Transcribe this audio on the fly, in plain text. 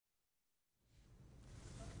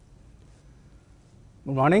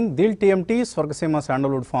Good morning. దీల్ TMT, Swargaseema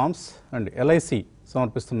sandalwood forms and LIC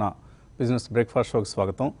సమర్పిస్తున్న business breakfast షోకి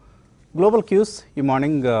స్వాగతం. గ్లోబల్ క్యూస్ ఈ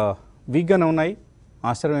మార్నింగ్ వీక్గానే ఉన్నాయి,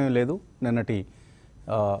 ఆశ్చర్యం లేదు. నిన్నటి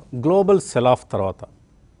గ్లోబల్ సెల్ ఆఫ్ తర్వాత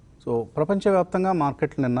సో ప్రపంచవ్యాప్తంగా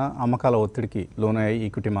మార్కెట్లు నిన్న అమ్మకాల ఒత్తిడికి లోనయ్యాయి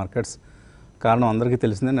ఈక్విటీ మార్కెట్స్. కారణం అందరికీ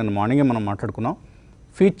తెలిసిందే, నిన్న మార్నింగే మనం మాట్లాడుకున్నాం.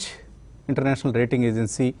 Fitch international rating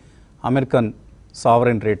agency American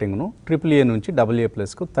sovereign రేటింగ్ను AAA నుంచి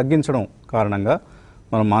AA+కు తగ్గించడం కారణంగా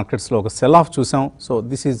మనం మార్కెట్స్లో ఒక సెల్ ఆఫ్ చూసాం. So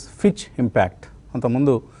this is Fitch impact.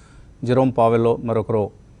 అంతకుముందు జెరోమ్ పావెల్లో మరొకరు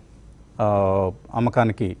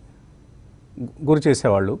అమ్మకానికి గురి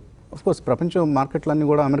చేసేవాళ్ళు. ఆఫ్కోర్స్ ప్రపంచ మార్కెట్లన్నీ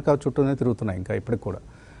కూడా అమెరికా చుట్టూనే తిరుగుతున్నాయి ఇంకా ఇప్పటికి కూడా.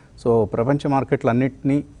 సో ప్రపంచ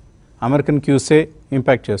మార్కెట్లన్నింటినీ అమెరికన్ క్యూసే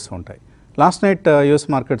ఇంపాక్ట్ చేస్తూ ఉంటాయి. లాస్ట్ నైట్ యుఎస్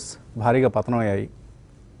మార్కెట్స్ భారీగా పతనం అయ్యాయి.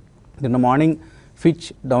 నిన్న మార్నింగ్ ఫిచ్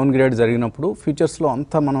డౌన్ గ్రేడ్ జరిగినప్పుడు ఫ్యూచర్స్లో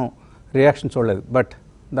అంతా మనం రియాక్షన్ చూడలేదు. బట్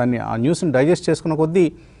దాన్ని ఆ న్యూస్ని డైజెస్ట్ చేసుకున్న కొద్దీ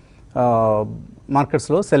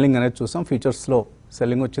మార్కెట్స్లో సెల్లింగ్ అనేది చూసాం. ఫ్యూచర్స్లో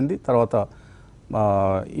సెల్లింగ్ వచ్చింది. తర్వాత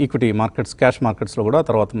ఈక్విటీ మార్కెట్స్, క్యాష్ మార్కెట్స్లో కూడా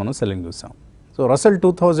తర్వాత మనం సెల్లింగ్ చూసాం. సో రసెల్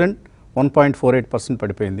 2000 1.48%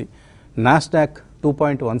 పడిపోయింది. నాస్డాక్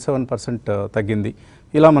 2.17% తగ్గింది.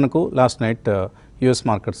 ఇలా మనకు లాస్ట్ నైట్ యుఎస్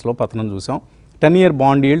మార్కెట్స్లో పతనం చూసాం. 10-year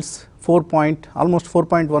బాండ్ ఈల్డ్స్ ఆల్మోస్ట్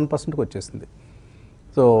 4.1%కి వచ్చేసింది.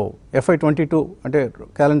 సో FY22 అంటే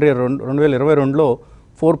క్యాలెండర్ ఇయర్ 2022లో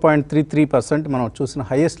 4.33% మనం చూసిన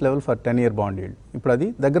highest level for 10-year bond yield. ఇప్పుడు అది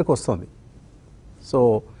దగ్గరకు వస్తుంది. So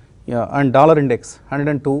and dollar index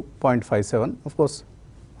 102.57. Of course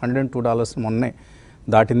 $102 మొన్నే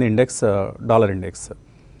దాటింది ఇండెక్స్, డాలర్ ఇండెక్స్.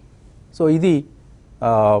 సో ఇది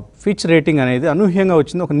ఫిచ్ రేటింగ్ అనేది అనూహ్యంగా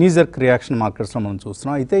వచ్చింది. ఒక నీజర్క్ రియాక్షన్ మార్కెట్స్లో మనం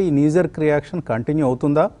చూస్తున్నాం. అయితే ఈ నీజర్క్ రియాక్షన్ కంటిన్యూ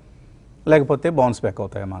అవుతుందా లేకపోతే బౌన్స్ బ్యాక్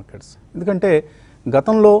అవుతాయా మార్కెట్స్? ఎందుకంటే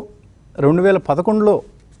గతంలో 2011లో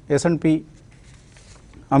S&P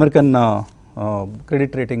అమెరికన్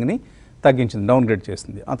క్రెడిట్ రేటింగ్ని తగ్గించింది, డౌన్ గ్రేడ్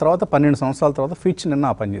చేసింది. ఆ తర్వాత 12 సంవత్సరాల తర్వాత ఫిచ్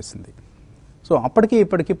నిన్న ఆ పని చేసింది. సో అప్పటికి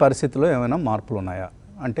ఇప్పటికీ పరిస్థితుల్లో ఏమైనా మార్పులు ఉన్నాయా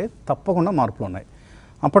అంటే తప్పకుండా మార్పులు ఉన్నాయి.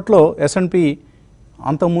 అప్పట్లో S&P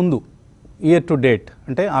అంతకుముందు ఇయర్ టు డేట్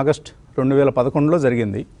అంటే ఆగస్ట్ 2011లో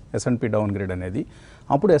జరిగింది S&P డౌన్ గ్రేడ్ అనేది.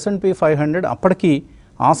 అప్పుడు S&P 500 అప్పటికి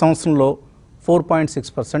ఆ సంవత్సరంలో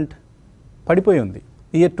 4.6% పడిపోయి ఉంది.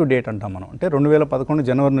 ఇయర్ టు డేట్ అంటాం మనం. అంటే 2011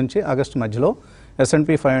 జనవరి నుంచి ఆగస్టు మధ్యలో S&P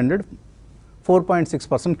 500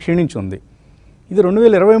 4.6% క్షీణించి ఉంది. ఇది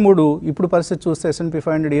 2023 ఇప్పుడు పరిస్థితి చూస్తే S&P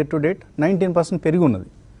 500 ఇయర్ టు డేట్ 19% పెరిగి ఉన్నది.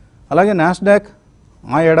 అలాగే నాస్డాక్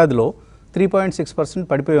ఆ ఏడాదిలో 3.6%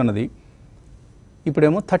 పడిపోయి ఉన్నది.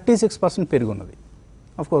 ఇప్పుడేమో 36% పెరిగి ఉన్నది.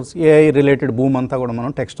 ఆఫ్కోర్స్ AI రిలేటెడ్ బూమ్ అంతా కూడా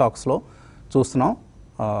మనం టెక్ స్టాక్స్లో చూస్తున్నాం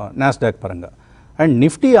నాస్డాక్ పరంగా. అండ్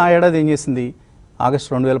నిఫ్టీ ఆ ఏడాది ఏం చేసింది? ఆగస్టు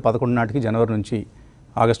 2011 నాటికి జనవరి నుంచి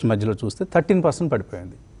ఆగస్టు మధ్యలో చూస్తే 13%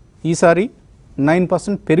 పడిపోయింది. ఈసారి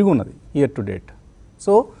 9% పెరిగి ఉన్నది ఇయర్ టు డేట్.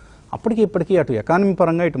 సో అప్పటికి ఇప్పటికీ అటు ఎకానమీ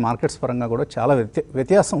పరంగా ఇటు మార్కెట్స్ పరంగా కూడా చాలా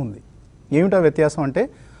వ్యత్యాసం ఉంది. ఏమిటా వ్యత్యాసం అంటే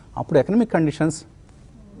అప్పుడు ఎకనామిక్ కండిషన్స్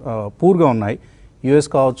పూర్గా ఉన్నాయి. యుఎస్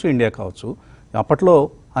కావచ్చు, ఇండియా కావచ్చు. అప్పట్లో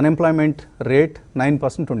అన్ఎంప్లాయ్మెంట్ రేట్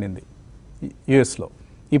 9% ఉండింది యుఎస్లో.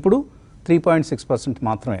 ఇప్పుడు 3.6%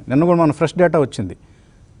 మాత్రమే. నిన్న కూడా మన ఫ్రెష్ డేటా వచ్చింది.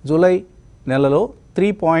 జూలై నెలలో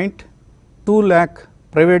 3.2 lakh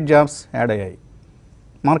ప్రైవేట్ జాబ్స్ యాడ్ అయ్యాయి.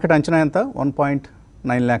 మార్కెట్ అంచనా ఎంత?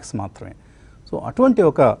 1.9 lakhs మాత్రమే. సో అటువంటి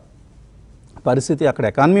ఒక పరిస్థితి. అక్కడ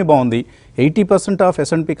ఎకానమీ బాగుంది. 80% of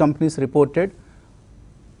S&P companies reported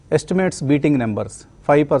estimates beating numbers.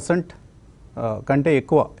 5% కంటే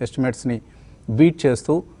ఎక్కువ ఎస్టిమేట్స్ని బీట్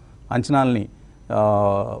చేస్తూ అంచనాలని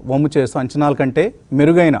వమ్ము చేస్తూ అంచనాల కంటే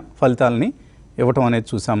మెరుగైన ఫలితాలని ఇవ్వటం అనేది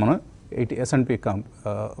చూసాం మనం S&P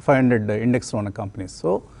 500 ఇండెక్స్లో ఉన్న companies.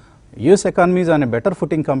 So US economies on a better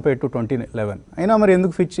footing compare to 2011. అయినా మరి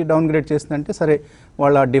ఎందుకు ఫిచ్ డౌన్ గ్రేడ్ చేసిందంటే సరే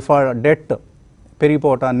వాళ్ళ డెట్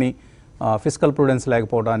పెరిగిపోవటాన్ని, ఫిజికల్ ప్రూడెన్స్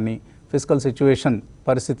లేకపోవడాన్ని, ఫిజికల్ సిచ్యువేషన్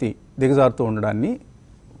పరిస్థితి దిగజారుతూ ఉండడాన్ని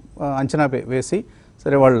అంచనా వేసి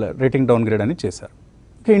సరే వాళ్ళు రేటింగ్ డౌన్ గ్రేడ్ అని చేశారు.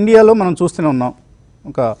 ఇక ఇండియాలో మనం చూస్తూనే ఉన్నాం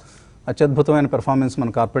ఒక అత్యద్భుతమైన పెర్ఫార్మెన్స్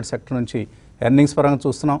మన కార్పొరేట్ సెక్టర్ నుంచి ఎర్నింగ్స్ పరంగా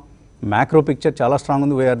చూస్తున్నాం. మ్యాక్రో పిక్చర్ చాలా స్ట్రాంగ్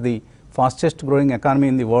ఉంది. We are the fastest growing economy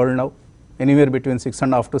in the world now. Anywhere between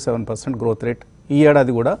 6.5 to 7% growth rate ఈ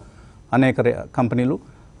ఏడాది కూడా అనేక కంపెనీలు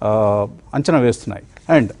అంచనా వేస్తున్నాయి.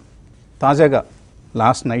 అండ్ తాజాగా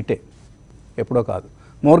లాస్ట్ నైటే, ఎప్పుడో కాదు,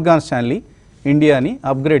 మోర్గాన్ స్టాన్లీ ఇండియాని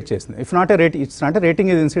అప్గ్రేడ్ చేసింది. It's not a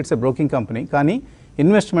rating agency, it's a broking company. కానీ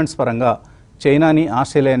ఇన్వెస్ట్మెంట్స్ పరంగా చైనాని,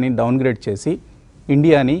 ఆస్ట్రేలియాని డౌన్గ్రేడ్ చేసి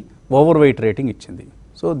ఇండియాని ఓవర్ వెయిట్ రేటింగ్ ఇచ్చింది.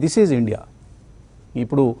 So this is India.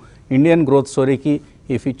 ఇప్పుడు ఇండియన్ గ్రోత్ స్టోరీకి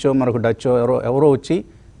ఈ ఫిచ్చో మరొక డచ్చో ఎవరో వచ్చి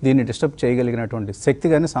దీన్ని డిస్టర్బ్ చేయగలిగినటువంటి శక్తి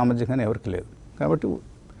కానీ సామర్థ్యం కానీ ఎవరికి లేదు. కాబట్టి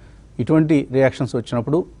ఇటువంటి రియాక్షన్స్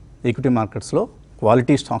వచ్చినప్పుడు ఈక్విటీ మార్కెట్స్లో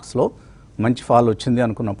క్వాలిటీ స్టాక్స్లో మంచి ఫాల్ వచ్చింది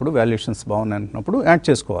అనుకున్నప్పుడు, వాల్యుయేషన్స్ బాగున్నాయి అనుకున్నప్పుడు యాడ్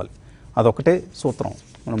చేసుకోవాలి. అదొకటే సూత్రం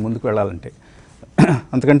మనం ముందుకు వెళ్ళాలంటే.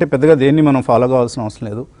 అంతకంటే పెద్దగా దేన్ని మనం ఫాలో కావాల్సిన అవసరం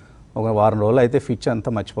లేదు. ఒక వారం రోజులు అయితే ఫిచ్ అంతా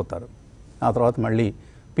మర్చిపోతారు, ఆ తర్వాత మళ్ళీ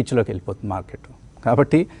పిచ్చిలోకి వెళ్ళిపోతుంది మార్కెట్.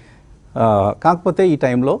 కాబట్టి కాకపోతే ఈ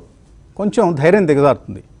టైంలో కొంచెం ధైర్యం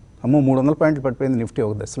దిగజారుతుంది. అమ్మో 300 పాయింట్లు పడిపోయింది నిఫ్టీ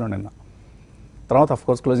ఒక దశలో నిన్న, తర్వాత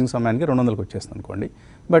అఫ్కోర్స్ క్లోజింగ్ సమయానికి 200కి వచ్చేస్తుంది అనుకోండి.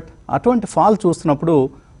 బట్ అటువంటి ఫాల్ చూస్తున్నప్పుడు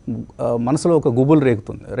మనసులో ఒక గుబులు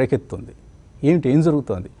రేకెత్తుతుంది. ఏం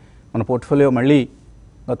జరుగుతుంది, మన పోర్ట్ఫోలియో మళ్ళీ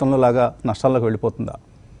గతంలో లాగా నష్టాల్లోకి వెళ్ళిపోతుందా?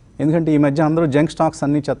 ఎందుకంటే ఈ మధ్య అందరూ జంక్ స్టాక్స్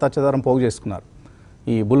అన్నీ చెత్తాచెదారం పోగు చేసుకున్నారు.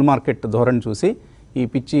 ఈ బుల్ మార్కెట్ ధోరణి చూసి ఈ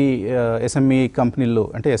పిచ్చి ఎస్ఎంఈ కంపెనీలు,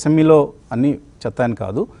 అంటే ఎస్ఎంఈలో అన్నీ చెత్త అని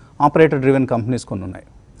కాదు, ఆపరేటర్ డ్రివెన్ కంపెనీస్ కొన్ని ఉన్నాయి,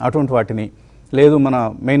 అటువంటి వాటిని లేదు మన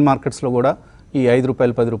మెయిన్ మార్కెట్స్లో కూడా ఈ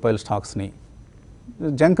 ₹5 ₹10 స్టాక్స్ని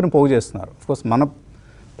జంక్ని పోగు చేస్తున్నారు. అఫ్కోర్స్ మన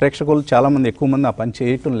ప్రేక్షకులు చాలామంది ఎక్కువ మంది ఆ పని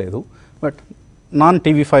చేయటం లేదు. బట్ నాన్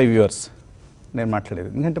TV5 వ్యూవర్స్ నేను మాట్లాడేది,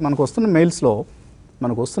 ఎందుకంటే మనకు వస్తున్న మెయిల్స్లో,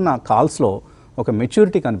 మనకు వస్తున్న కాల్స్లో ఒక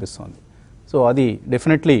మెచ్యూరిటీ కనిపిస్తుంది. సో అది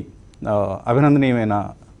డెఫినెట్లీ అభినందనీయమైన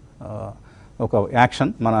ఒక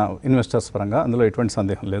యాక్షన్ మన ఇన్వెస్టర్స్ పరంగా, అందులో ఎటువంటి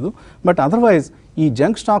సందేహం లేదు. బట్ అదర్వైజ్ ఈ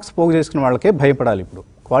జంక్ స్టాక్స్ పోగు చేసుకున్న వాళ్ళకే భయపడాలి. ఇప్పుడు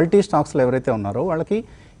క్వాలిటీ స్టాక్స్లో ఎవరైతే ఉన్నారో వాళ్ళకి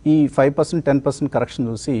ఈ 5% 10% కరెక్షన్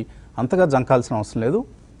చూసి అంతగా జంకాల్సిన అవసరం లేదు.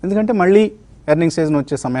 ఎందుకంటే మళ్ళీ ఎర్నింగ్ సీజన్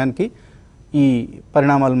వచ్చే సమయానికి ఈ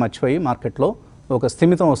పరిణామాలు మర్చిపోయి మార్కెట్లో ఒక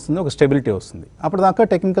స్థిమితం వస్తుంది, ఒక స్టెబిలిటీ వస్తుంది. అప్పటిదాకా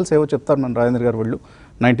టెక్నికల్స్ ఏవో చెప్తారు మన రాజేంద్ర గారు వాళ్ళు,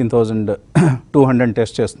 19,200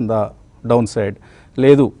 టెస్ట్ చేస్తుందా డౌన్ సైడ్,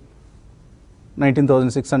 లేదు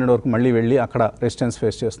 19,600 వరకు మళ్ళీ వెళ్ళి అక్కడ రెసిస్టెన్స్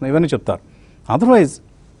ఫేస్ చేస్తుంది, ఇవన్నీ చెప్తారు. అదర్వైజ్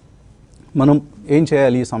మనం ఏం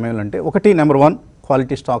చేయాలి ఈ సమయంలో అంటే, ఒకటి నెంబర్ 1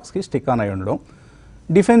 క్వాలిటీ స్టాక్స్కి స్టిక్ ఆన్ అయి ఉండడం.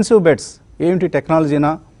 డిఫెన్సివ్ బెట్స్ ఏమిటి,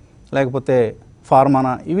 టెక్నాలజీనా లేకపోతే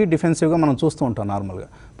ఫార్మానా, ఇవి డిఫెన్సివ్గా మనం చూస్తూ ఉంటాం నార్మల్గా.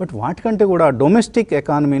 బట్ వాటికంటే కూడా డొమెస్టిక్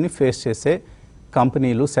ఎకానమీని ఫేస్ చేసే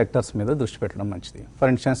కంపెనీలు, సెక్టర్స్ మీద దృష్టి పెట్టడం మంచిది. For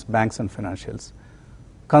instance banks and financials,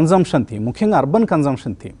 consumption theme, ముఖ్యంగా అర్బన్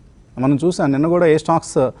కన్జంప్షన్ థీమ్ మనం చూసాం. నిన్న కూడా ఏ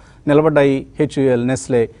స్టాక్స్ నిలబడ్డాయి, HUL,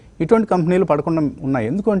 నెస్లే, ఇటువంటి కంపెనీలు పడకుండా ఉన్నాయి.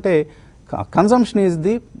 ఎందుకంటే consumption is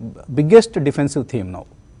the biggest defensive theme now,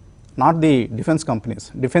 not the defence companies.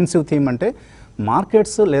 Defensive theme అంటే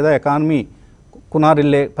మార్కెట్స్ లేదా ఎకానమీ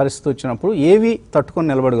కునారిల్లే పరిస్థితి వచ్చినప్పుడు ఏవి తట్టుకొని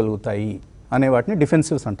నిలబడగలుగుతాయి అనే వాటిని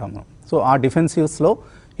డిఫెన్సివ్స్ అంటాం మనం. సో ఆ డిఫెన్సివ్స్లో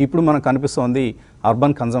ఇప్పుడు మనకు కనిపిస్తోంది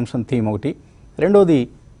అర్బన్ కన్జంప్షన్ థీమ్ ఒకటి. రెండోది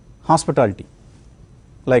హాస్పిటాలిటీ,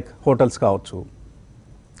 లైక్ హోటల్స్ కావచ్చు,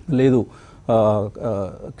 లేదు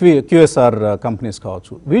QSR కంపెనీస్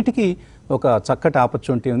కావచ్చు. వీటికి ఒక చక్కటి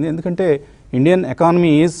ఆపర్చునిటీ ఉంది, ఎందుకంటే ఇండియన్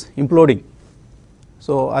ఎకానమీ ఈజ్ ఇంప్లోడింగ్.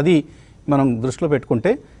 సో అది మనం దృష్టిలో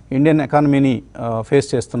పెట్టుకుంటే ఇండియన్ ఎకానమీని ఫేస్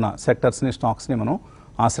చేస్తున్న సెక్టర్స్ని, స్టాక్స్ని మనం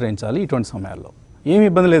ఆశ్రయించాలి ఇటువంటి సమయాల్లో. ఏమి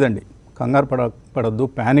ఇబ్బంది లేదండి, కంగారు పడొద్దు,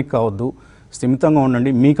 ప్యానిక్ కావద్దు, స్థిమితంగా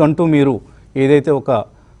ఉండండి. మీకంటూ మీరు ఏదైతే ఒక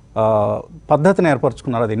పద్ధతిని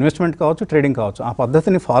ఏర్పరచుకున్నారో, అది ఇన్వెస్ట్మెంట్ కావచ్చు, ట్రేడింగ్ కావచ్చు, ఆ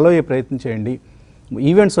పద్ధతిని ఫాలో అయ్యే ప్రయత్నం చేయండి.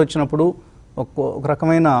 ఈవెంట్స్ వచ్చినప్పుడు ఒక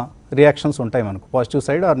రకమైన రియాక్షన్స్ ఉంటాయి మనకు, positive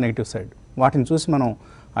side or negative side. వాటిని చూసి మనం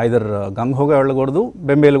ఐదర్ గంగోగా వెళ్ళకూడదు,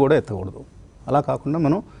 బెంబేలు కూడా ఎత్తకూడదు. అలా కాకుండా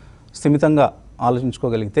మనం స్థిమితంగా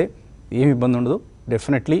ఆలోచించుకోగలిగితే ఏమి ఇబ్బంది ఉండదు.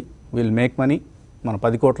 Definitely will make money. మన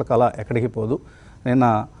 10 కోట్ల కళ ఎక్కడికి పోదు.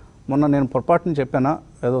 మొన్న నేను పొరపాటుని చెప్పానా,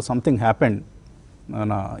 ఏదో సంథింగ్ హ్యాపెండ్,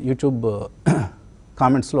 నా యూట్యూబ్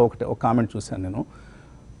కామెంట్స్లో ఒక కామెంట్ చూశాను నేను.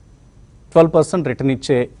 12% రిటర్న్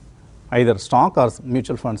ఇచ్చే either stock or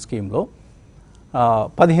mutual fund స్కీమ్లో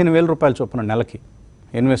 ₹15,000 చొప్పున నెలకి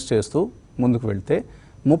ఇన్వెస్ట్ చేస్తూ ముందుకు వెళ్తే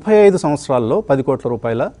 35 సంవత్సరాల్లో 10 కోట్ల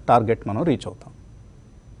రూపాయల టార్గెట్ మనం రీచ్ అవుతాం.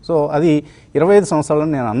 సో అది 25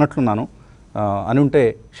 సంవత్సరాలను నేను అన్నట్లున్నాను, అని ఉంటే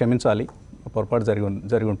క్షమించాలి, పొరపాటు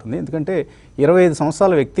జరిగి ఉంటుంది. ఎందుకంటే 25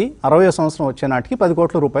 సంవత్సరాల వ్యక్తి 60వ సంవత్సరం వచ్చే నాటికి 10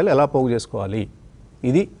 కోట్ల రూపాయలు ఎలా పోగు చేసుకోవాలి,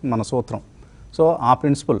 ఇది మన సూత్రం. సో ఆ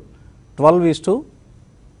ప్రిన్సిపల్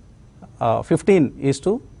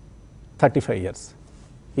 12:15:35 ఇయర్స్.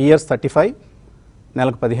 ఇయర్స్ 35,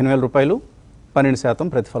 నెలకు ₹15,000, 12%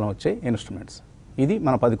 ప్రతిఫలం వచ్చే ఇన్స్ట్రుమెంట్స్. ఇది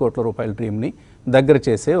మన 10 కోట్ల రూపాయల డ్రీమ్ని దగ్గర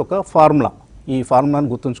చేసే ఒక ఫార్ములా. ఈ ఫార్ములాను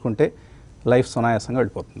గుర్తుంచుకుంటే లైఫ్ సునాయాసంగా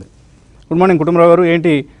వెళ్ళిపోతుంది. గుడ్ మార్నింగ్ కుటుంబరావు గారు.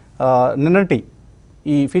 ఏంటి నిన్నటి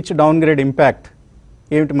ఈ ఫిచ్ డౌన్ గ్రేడ్ ఇంపాక్ట్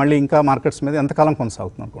ఏమిటి, మళ్ళీ ఇంకా మార్కెట్స్ మీద ఎంతకాలం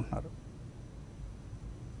కొనసాగుతుంది అనుకుంటున్నారు?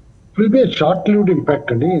 Will be short lived impact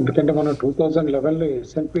అండి. ఎందుకంటే మనం 2011లో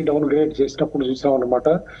S&P డౌన్ గ్రేడ్ చేసినప్పుడు చూసాం అనమాట.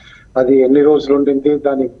 అది ఎన్ని రోజులు ఉండింది,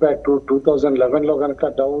 దాని ఇంపాక్ట్ 2011లో కనుక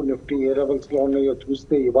డౌ నిఫ్టీ ఏ లెవెల్స్ లో ఉన్నాయో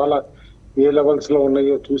చూస్తే, ఇవాళ ఏ లెవెల్స్ లో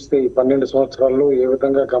ఉన్నాయో చూస్తే, ఈ 12 సంవత్సరాల్లో ఏ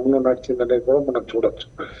విధంగా గమనం నడిచింది అనేది కూడా మనం చూడొచ్చు.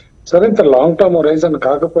 సరే, ఇంత లాంగ్ టర్మ్ హొరైజన్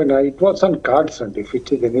కాకపోయినా ఇట్ వాస్ ఆన్ కార్డ్స్ అండి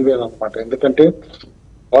ఫిచ్ ఎనీవేల్ అనమాట. ఎందుకంటే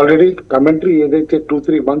ఆల్రెడీ కమెంటరీ ఏదైతే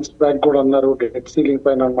 2-3 months బ్యాక్ కూడా అన్నారు డెట్ సీలింగ్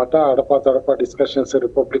పైన అనమాట. అడపా తడపా డిస్కషన్స్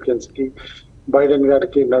రిపబ్లికన్స్ కి బైడెన్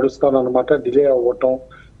గారికి నడుస్తానన్నమాట డిలే అవ్వటం.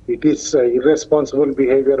 It is irresponsible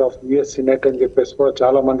behaviour of US senate అని చెప్పేసి కూడా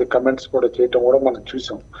చాలా మంది కమెంట్స్ కూడా చేయటం కూడా మనం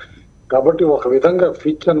చూసాం. కాబట్టి ఒక విధంగా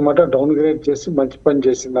ఫిచ్ అన్నమాట డౌన్ గ్రేడ్ చేసి మంచి పని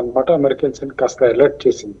చేసింది అనమాట. అమెరికన్స్ ని కాస్త అలర్ట్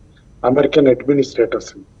చేసింది అమెరికన్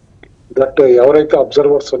అడ్మినిస్ట్రేటర్స్ ని. దట్ ఎవరైతే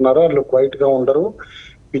అబ్జర్వర్స్ ఉన్నారో వాళ్ళు క్వైట్ గా ఉండరు,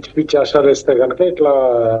 పిచ్చి పిచ్చి ఆశాలు వేస్తే కనుక ఇట్లా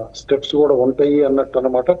స్టెప్స్ కూడా ఉంటాయి అన్నట్టు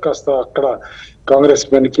అనమాట. కాస్త అక్కడ కాంగ్రెస్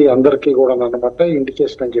మెన్ కి అందరికీ కూడా అనమాట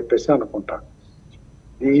ఇండికేషన్ అని చెప్పేసి అనుకుంటా.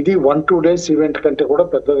 ఇది 1-2 days ఈవెంట్ కంటే కూడా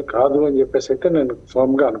పెద్దది కాదు అని చెప్పేసి అయితే నేను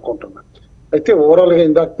ఫర్మ్ గా అనుకుంటున్నాను. అయితే ఓవరాల్ గా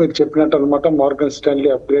ఇందాక మీరు చెప్పినట్టు అనమాట Morgan Stanley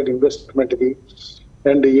upgrade investment the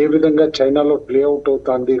and ఏ విధంగా చైనాలో ప్లే అవుట్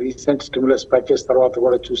అవుతుంది రీసెంట్ స్టిమ్యులస్ ప్యాకేజ్ తర్వాత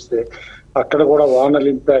కూడా చూస్తే అక్కడ కూడా వానల్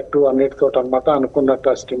ఇంపాక్ట్ అన్నిటితో అనమాట అనుకున్నట్టు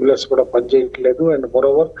ఆ స్టిమ్యులస్ కూడా పనిచేయట్లేదు. అండ్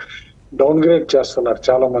మోరోవర్ డౌన్ గ్రేడ్ చేస్తున్నారు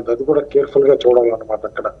చాలా మంది. అది కూడా కేర్ఫుల్ గా చూడాలన్నమాట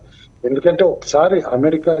అక్కడ. ఎందుకంటే ఒకసారి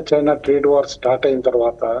America China trade war start అయిన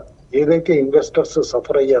తర్వాత ఏదైతే ఇన్వెస్టర్స్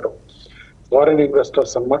సఫర్ అయ్యారో ఫారిన్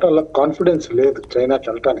ఇన్వెస్టర్స్ అనమాట అలా కాన్ఫిడెన్స్ లేదు చైనాకి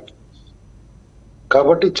వెళ్ళటానికి.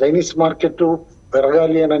 కాబట్టి చైనీస్ మార్కెట్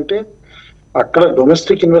పెరగాలి అని అంటే అక్కడ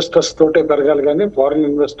డొమెస్టిక్ ఇన్వెస్టర్స్ తోటే పెరగాలి కానీ ఫారిన్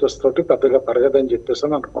ఇన్వెస్టర్స్ తోటి పెద్దగా పెరగదని చెప్పేసి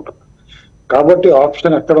అని అనుకుంటున్నాను. కాబట్టి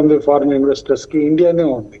ఆప్షన్ ఎక్కడ ఉంది ఫారిన్ ఇన్వెస్టర్స్ కి? ఇండియానే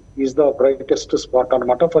ఉంది. ఈజ్ ద బ్రైటెస్ట్ స్పాట్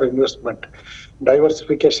అనమాట ఫర్ ఇన్వెస్ట్మెంట్.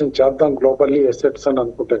 డైవర్సిఫికేషన్ చేద్దాం గ్లోబల్లీ ఎసెట్స్ అని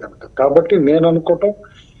అనుకుంటే కనుక. కాబట్టి నేను అనుకోవటం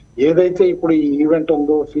ఏదైతే ఇప్పుడు ఈ ఈవెంట్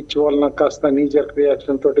ఉందో ఫిచ్ వలన కాస్త నీజర్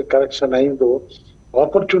రియాక్షన్ తోటి కరెక్షన్ అయిందో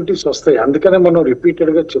ఆపర్చునిటీస్ వస్తాయి. అందుకనే మనం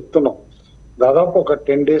రిపీటెడ్ గా చెప్తున్నాం. దాదాపు ఒక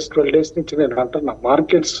 10 days 12 days నుంచి నేను అంటున్నా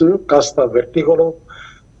మార్కెట్స్ కాస్త వెర్టిగోలో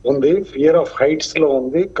ఉంది, ఫియర్ ఆఫ్ హైట్స్ లో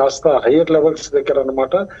ఉంది, కాస్త హైయర్ లెవెల్స్ దగ్గర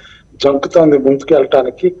అనమాట జంకుతోంది ముందుకు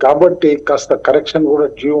వెళ్ళటానికి. కాబట్టి కాస్త కరెక్షన్ కూడా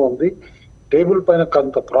డ్యూ ఉంది. టేబుల్ పైన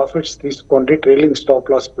కొంత ప్రాఫిట్స్ తీసుకోండి, ట్రైలింగ్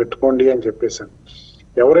స్టాప్ లాస్ పెట్టుకోండి అని చెప్పేసాను.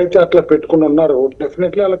 ఎవరైతే అట్లా పెట్టుకుని ఉన్నారో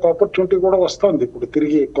డెఫినెట్లీ వాళ్ళకి ఆపర్చునిటీ కూడా వస్తుంది ఇప్పుడు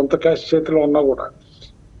తిరిగి కొంత క్యాష్ చేతిలో ఉన్నా కూడా.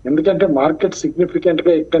 ఎందుకంటే మార్కెట్ సిగ్నిఫికెంట్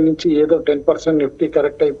గా ఇక్కడ నుంచి ఏదో 10% నిఫ్టీ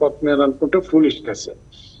కరెక్ట్ అయిపోతుంది అని అనుకుంటే ఫూలిష్నెస్.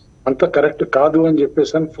 అంత కరెక్ట్ కాదు అని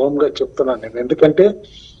చెప్పేసి అని ఫోమ్ గా చెప్తున్నాను నేను. ఎందుకంటే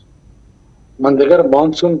మన దగ్గర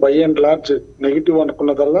monsoon by and large negative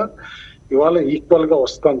అనుకున్నదల్లా ఇవాళ ఈక్వల్ గా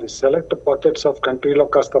వస్తుంది. సెలెక్ట్ పాకెట్స్ ఆఫ్ కంట్రీలో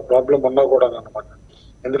కాస్త ప్రాబ్లం ఉన్నా కూడా అనమాట.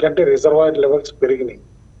 ఎందుకంటే రిజర్వాయర్ లెవెల్స్ పెరిగినాయి.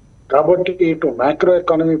 కాబట్టి ఇటు macro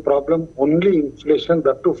economy problem only inflation,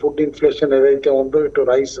 that food inflation ఏదైతే ఉందో ఇటు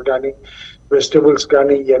రైస్ కానీ వెజిటబుల్స్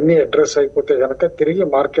కానీ ఇవన్నీ అడ్రస్ అయిపోతే కనుక తిరిగి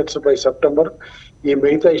మార్కెట్స్ బై సెప్టెంబర్ ఈ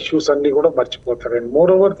మిగతా ఇష్యూస్ అన్ని కూడా మర్చిపోతారు. And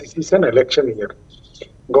more over this is an election year.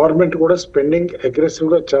 Government కూడా స్పెండింగ్ అగ్రెసివ్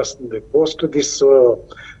గా చేస్తుంది పోస్ట్ దిస్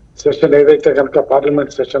సెషన్ ఏదైతే కనుక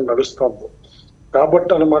పార్లమెంట్ సెషన్ నడుస్తుందో.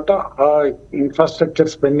 కాబట్టి అనమాట ఆ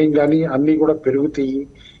ఇన్ఫ్రాస్ట్రక్చర్ స్పెండింగ్ కానీ అన్ని కూడా పెరుగుతాయి.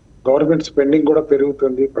 గవర్నమెంట్ స్పెండింగ్ కూడా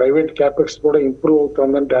పెరుగుతుంది, ప్రైవేట్ క్యాపెక్స్ కూడా ఇంప్రూవ్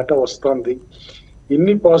అవుతుందని డేటా వస్తుంది.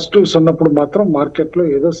 ఇన్ని పాజిటివ్స్ ఉన్నప్పుడు మాత్రం మార్కెట్ లో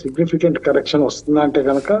ఏదో సిగ్నిఫికెంట్ కరెక్షన్ వస్తుందా అంటే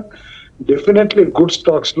కనుక డెఫినెట్లీ గుడ్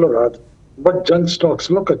స్టాక్స్ లో రాదు, బట్ జంక్ స్టాక్స్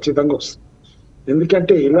లో ఖచ్చితంగా వస్తుంది.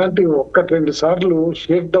 ఎందుకంటే ఇలాంటి 1-2 సార్లు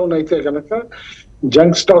షేక్ డౌన్ అయితే కనుక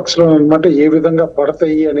జంక్ స్టాక్స్ లో అనమాట ఏ విధంగా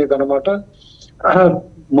పడతాయి అనేది అనమాట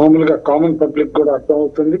మామూలుగా కామన్ పబ్లిక్ కూడా అర్థం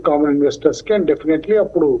అవుతుంది, కామన్ ఇన్వెస్టర్స్ కి. అండ్ డెఫినెట్లీ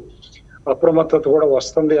అప్పుడు అప్రమత్తత కూడా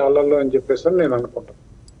వస్తుంది వాళ్ళల్లో అని చెప్పేసి నేను అనుకుంటాను.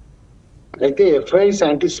 అయితే ఎఫ్ఐఎస్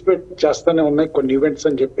యాంటిసిపేట్ చేస్తూనే ఉన్నాయి కొన్ని ఈవెంట్స్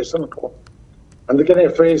అని చెప్పేసి అనుకుంటాను. అందుకనే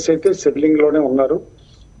ఎఫ్ఐఎస్ అయితే సెల్లింగ్ లోనే ఉన్నారు.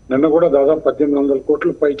 నిన్న కూడా దాదాపు 1800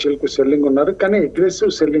 కోట్ల పై చిలుకు సెల్లింగ్ ఉన్నారు, కానీ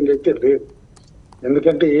అగ్రెసివ్ సెల్లింగ్ అయితే లేదు.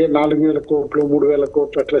 ఎందుకంటే ఏ 4000 కోట్లు 3000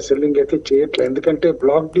 కోట్లు అట్లా సెల్లింగ్ అయితే చేయట్లేదు. ఎందుకంటే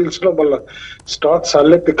బ్లాక్ డీల్స్ లో వాళ్ళ స్టాక్స్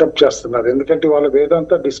అల్లే పికప్ చేస్తున్నారు. ఎందుకంటే వాళ్ళ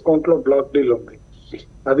వేదాంత డిస్కౌంట్ లో బ్లాక్ డీల్ ఉంది,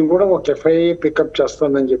 అది కూడా ఒక ఎఫ్ఐఏ పికప్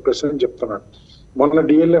చేస్తుందని చెప్పేసి అని చెప్తున్నారు. మొన్న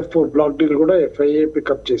డిఎల్ఎఫ్ బ్లాక్ డీల్ కూడా ఎఫ్ఐఏ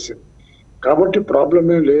పికప్ చేసింది. కాబట్టి ప్రాబ్లం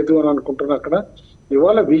ఏం లేదు అని అనుకుంటున్నా. అక్కడ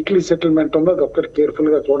ఇవాళ వీక్లీ సెటిల్మెంట్ ఉందో అది ఒక్కటి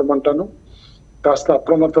కేర్ఫుల్ గా చూడమంటాను. కాస్త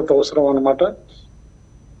అప్రమత్తత అవసరం అనమాట.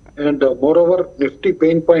 And more over Nifty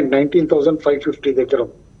pain point 19,550 దగ్గర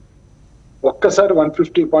ఉంది. ఒక్కసారి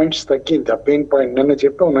 150 పాయింట్స్ తగ్గింది ఆ పెయిన్ పాయింట్. నిన్న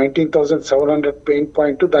చెప్పాం 19,700 పెయిన్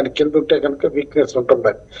పాయింట్, దాని కింద ఉంటే కనుక వీక్నెస్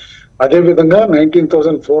ఉంటుంది. అదే విధంగా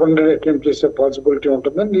 19,400 అటెంప్ట్ చేసే పాసిబిలిటీ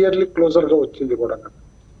ఉంటుంది. నియర్లీ క్లోజర్ గా వచ్చింది కూడా.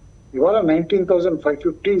 ఇవాళ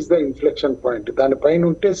 19,550 ఇస్ ద ఇన్ఫ్లెక్షన్ పాయింట్. దానిపైన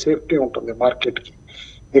ఉంటే సేఫ్టీ ఉంటుంది మార్కెట్ కి.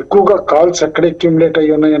 ఎక్కువగా కాల్స్ ఎక్కడ అక్యుములేట్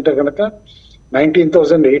అయ్యి ఉన్నాయంటే కనుక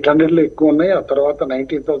 19,800 లో ఎక్కువ ఉన్నాయి, ఆ తర్వాత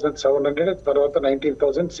 19,700, తర్వాత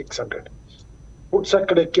 19,600. పుట్స్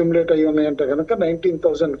ఎక్కడ అక్యుములేట్ అయ్యి ఉన్నాయంటే కనుక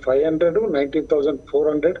 19,500,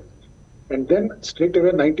 19,400 అండ్ దెన్ స్ట్రీట్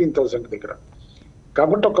అవే 19,000 దగ్గర.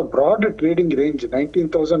 కాబట్టి ఒక broad trading range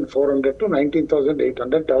 19,400 to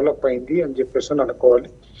 19,800 develop అయింది అని చెప్పేసి అనుకోవాలి.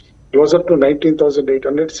 క్లోజర్ టు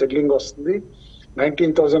 19,800 సెల్లింగ్ వస్తుంది,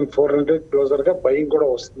 19,400 క్లోజర్ గా బయింగ్ కూడా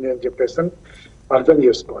వస్తుంది అని చెప్పేసి అర్థం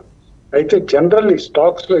చేసుకోవాలి. అయితే జనరల్లీ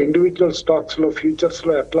స్టాక్స్ లో, ఇండివిజువల్ స్టాక్స్ లో, ఫ్యూచర్స్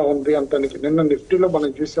లో ఎట్లా ఉంది అంటానికి నిన్న నిఫ్టీలో మనం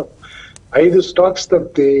చూసాం 5 స్టాక్స్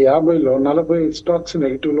తప్పితే 50లో 40 స్టాక్స్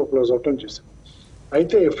నెగిటివ్ లో క్లోజ్ అవటం చూసాం.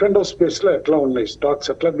 అయితే F&O స్పేస్ లో ఎట్లా ఉన్నాయి స్టాక్స్,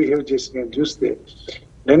 ఎట్లా బిహేవ్ చేసినాయి అని చూస్తే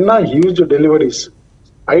నిన్న హ్యూజ్ డెలివరీస్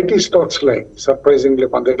ఐటీ స్టాక్స్ లై సర్ప్రైజింగ్లీ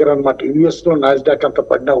మన దగ్గర అనమాట. యూఎస్ లో నాస్డాక్ అంత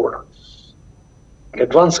పడినా కూడా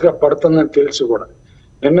అడ్వాన్స్ గా పడుతుందని తెలిసి కూడా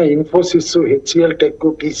నిన్న ఇన్ఫోసిస్, హెచ్సిఎల్ టెక్,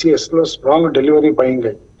 టీసీఎస్ లో స్ట్రాంగ్ డెలివరీ బయింగ్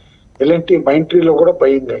అయ్యి, ఎల్ఎన్టీ మైంట్రీలో కూడా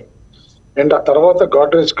బయింగ్ అయ్యి, అండ్ ఆ తర్వాత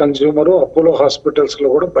గాడ్రేజ్ కన్స్యూమర్, అపోలో హాస్పిటల్స్ లో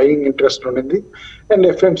కూడా బయింగ్ ఇంట్రెస్ట్ ఉండింది, అండ్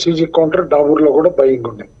ఎఫ్ఎంసీజీ కౌంటర్ డాబూర్ లో కూడా బయింగ్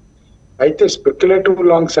ఉన్నాయి. అయితే స్పెక్యులేటివ్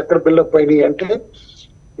లాంగ్స్ ఎక్కడ బిల్డప్ అయినాయి అంటే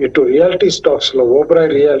ఇటు రియాలిటీ స్టాక్స్ లో ఓబ్రాయ్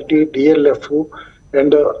రియాలిటీ, డిఎల్ఎఫ్,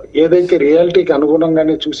 అండ్ ఏదైతే రియాలిటీకి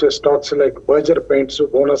అనుగుణంగానే చూసే stocks like Berger paints,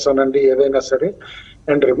 bonus అనండి ఏదైనా సరే,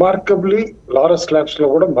 అండ్ రిమార్కబ్లీ లారస్ ల్యాబ్స్ లో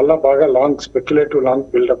కూడా మళ్ళా బాగా లాంగ్ స్పెక్యులేటివ్ లాంగ్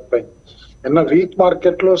బిల్డప్ అయింది. నిన్న వీక్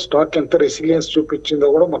మార్కెట్ లో స్టాక్ ఎంత రెసిలియన్స్ చూపించిందో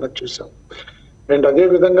కూడా మనం చూసాం. అండ్ అదే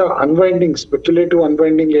విధంగా అన్వైండింగ్, స్పెక్యులేటివ్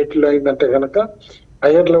అన్వైండింగ్ ఎట్లా అయిందంటే కనుక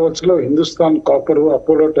హైయర్ లెవెల్స్ లో Hindustan copper,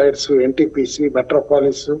 Apollo tyres, NTPC,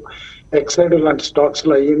 metropolis, Exide లాంటి స్టాక్స్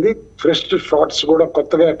లో అయ్యింది. ఫ్రెష్ షార్ట్స్ కూడా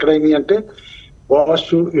కొత్తగా ఎక్కడైంది అంటే వాష్,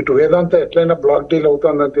 ఇటు వేదాంత ఎట్లయినా బ్లాక్ డీల్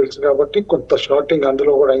అవుతుందని తెలుసు కాబట్టి కొంత షార్టింగ్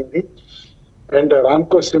అందులో కూడా అయింది. And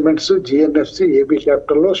Ramco cements, GNFC, AB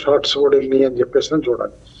capital లో షార్ట్స్ కూడా వెళ్ళినాయి అని చెప్పేసి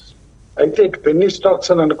చూడాలి. అయితే ఇటు పెన్నీ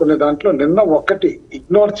స్టాక్స్ అని అనుకునే దాంట్లో నిన్న ఒకటి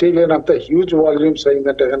ఇగ్నోర్ చేయలేనంత హ్యూజ్ వాల్యూమ్స్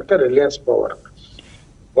అయిందంటే కనుక Reliance power.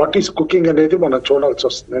 What is cooking అనేది మనం చూడాల్సి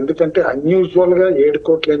వస్తుంది. ఎందుకంటే అన్యూజువల్ గా 7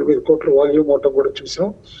 కోట్లు 8 కోట్ల వాల్యూమ్ అవటం కూడా చూసాం.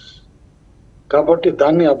 కాబట్టి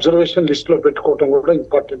దాన్ని అబ్జర్వేషన్ లిస్ట్ లో పెట్టుకోవటం కూడా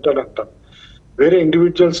ఇంపార్టెంట్ అని అంటాను. వేరే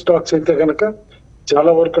ఇండివిజువల్ స్టాక్స్ అయితే కనుక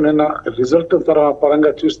చాలా వరకు నిన్న రిజల్ట్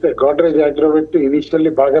పరంగా చూస్తే గాడ్రేజ్ అగ్రోవెట్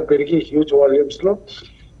ఇనిషియల్లీ బాగా పెరిగి హ్యూజ్ వాల్యూమ్స్ లో,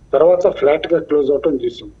 తర్వాత ఫ్లాట్ గా క్లోజ్ అవటం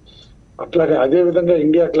చూసాం. అట్లాగే అదే విధంగా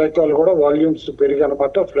ఇండియా గ్లైకాల్ కూడా వాల్యూమ్స్ పెరిగి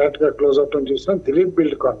అనమాట ఫ్లాట్ గా క్లోజ్ అవటం చూసాం. దిలీప్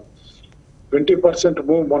బిల్డ్కాన్ 20%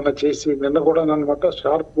 మూవ్ మొన్న చేసి నిన్న కూడా అనమాట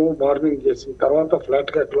షార్ప్ మూవ్ మార్నింగ్ చేసి తర్వాత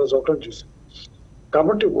ఫ్లాట్ గా క్లోజ్ అవటం చూసాం.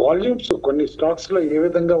 కాబట్టి వాల్యూమ్స్ కొన్ని స్టాక్స్ లో ఏ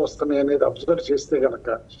విధంగా వస్తున్నాయి అనేది అబ్జర్వ్ చేస్తే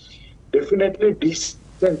కనుక definitely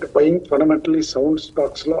decent buying fundamentally sound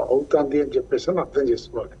stocks లో అవుతుంది అని చెప్పేసి అర్థం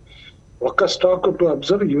చేసుకోవాలి. ఒక్క స్టాక్ టు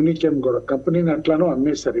అబ్జర్వ్ యూనికేమ్ కూడా కంపెనీని అట్లానో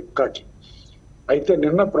అమ్మేశారు ఇప్కాకి. అయితే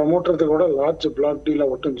నిన్న ప్రమోటర్ది కూడా లార్జ్ బ్లాక్ డీల్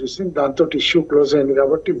అవ్వటం చూసి దాంతో ఇష్యూ క్లోజ్ అయింది.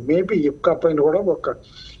 కాబట్టి మేబీ ఇప్కా పైన కూడా ఒక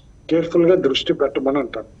కేర్ఫుల్ గా దృష్టి పెట్టమని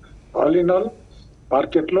అంటాను. ఆల్ ఇన్ ఆల్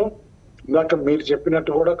మార్కెట్ లో ఇందాక మీరు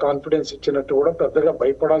చెప్పినట్టు కూడా కాన్ఫిడెన్స్ ఇచ్చినట్టు కూడా పెద్దగా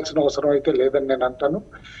భయపడాల్సిన అవసరం అయితే లేదని నేను అంటాను.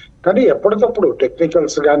 కానీ ఎప్పటికప్పుడు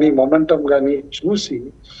టెక్నికల్స్ కానీ మొమెంటం కానీ చూసి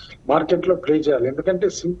మార్కెట్ లో ప్లే చేయాలి. ఎందుకంటే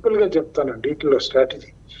సింపుల్ గా చెప్తాను డీటెయిల్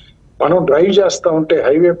స్ట్రాటజీ. మనం డ్రైవ్ చేస్తా ఉంటే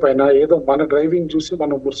హైవే పైన ఏదో మన డ్రైవింగ్ చూసి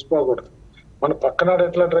మనం మురిసిపోకూడదు. మన పక్కనాడు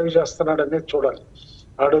ఎట్లా డ్రైవ్ చేస్తున్నాడు అనేది చూడాలి.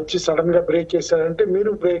 ఆడొచ్చి సడన్ గా బ్రేక్ చేశాడంటే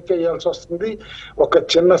మీరు బ్రేక్ వేయాల్సి వస్తుంది. ఒక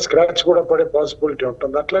చిన్న స్క్రాచ్ కూడా పడే పాసిబిలిటీ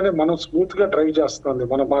ఉంటుంది. అట్లానే మనం స్మూత్ గా డ్రైవ్ చేస్తుంది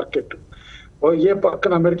మన మార్కెట్. ఏ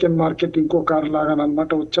పక్కన అమెరికన్ మార్కెట్ ఇంకో కార్ లాగా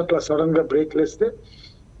అనమాట వచ్చి అట్లా సడన్ గా బ్రేక్ వేస్తే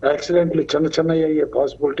యాక్సిడెంట్లు చిన్న అయ్యే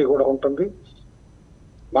పాసిబిలిటీ కూడా ఉంటుంది.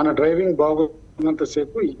 మన driving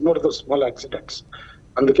బాగున్నంతసేపు ignore the small accidents.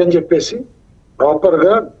 అందుకని చెప్పేసి ప్రాపర్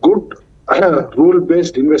గా గుడ్ రూల్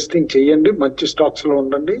బేస్డ్ ఇన్వెస్టింగ్ చేయండి, మంచి స్టాక్స్ లో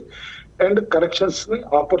ఉండండి, అండ్ కరెక్షన్స్ ని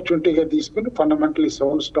ఆపర్చునిటీగా తీసుకుని ఫండమెంటలీ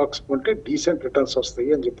సౌండ్ స్టాక్స్ కొంటే డీసెంట్ రిటర్న్స్ వస్తాయి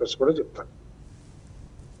అని చెప్పేసి కూడా చెప్తాను.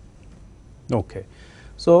 ఓకే,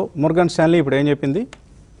 సో మోర్గాన్ స్టాన్లీ ఇప్పుడు ఏం చెప్పింది?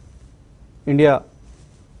 ఇండియా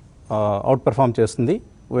అవుట్ పెర్ఫామ్ చేస్తుంది,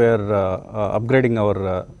 వీఆర్ అప్గ్రేడింగ్ అవర్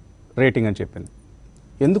రేటింగ్ అని చెప్పింది.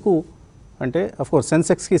 ఎందుకు అంటే అఫ్కోర్స్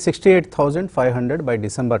సెన్సెక్స్కి 68,500 బై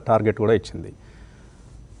డిసెంబర్ టార్గెట్ కూడా ఇచ్చింది.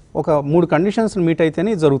 ఒక 3 కండిషన్స్ మీట్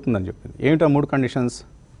అయితేనే జరుగుతుందని చెప్పింది. ఏమిటా 3 conditions?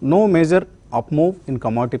 No major up move in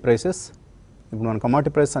commodity prices. ఇప్పుడు మన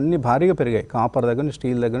కమాడిటీ ప్రైసెస్ అన్నీ భారీగా పెరిగాయి. కాపర్ దగ్గర నుంచి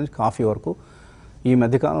స్టీల్ దగ్గర నుంచి కాఫీ వరకు ఈ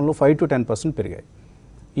మధ్యకాలంలో 5 to 10% పెరిగాయి.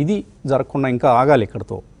 ఇది జరగకుండా ఇంకా ఆగాలి,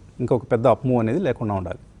 ఇక్కడతో ఇంకొక పెద్ద అప్ మూవ్ అనేది లేకుండా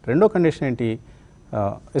ఉండాలి. రెండో కండిషన్ ఏంటి?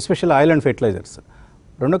 Special oil and fertilisers.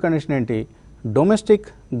 రెండో కండిషన్ ఏంటి? డొమెస్టిక్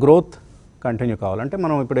గ్రోత్ కంటిన్యూ కావాలంటే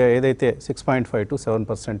మనం ఇప్పుడు ఏదైతే 6.5 to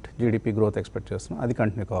 7% జీడిపి గ్రోత్ ఎక్స్పెక్ట్ చేస్తున్నాం అది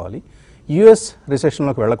కంటిన్యూ కావాలి. యూఎస్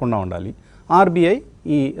రిసెషన్లోకి వెళ్లకుండా ఉండాలి. ఆర్బీఐ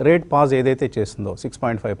ఈ రేట్ పాజ్ ఏదైతే చేస్తుందో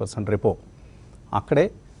 6.5% రెపో అక్కడే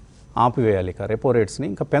ఆపివేయాలి. ఇక రెపో రేట్స్ని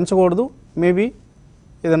ఇంకా పెంచకూడదు. మేబీ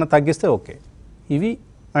ఏదైనా తగ్గిస్తే ఓకే. ఇవి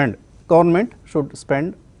and government should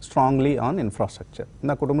spend strongly on infrastructure.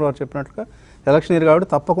 నా కుటుంబంలో వారు చెప్పినట్లుగా ఎలక్షన్ ఇయర్ కాబట్టి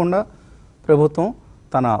తప్పకుండా ప్రభుత్వం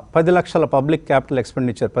తన 10 లక్షల పబ్లిక్ క్యాపిటల్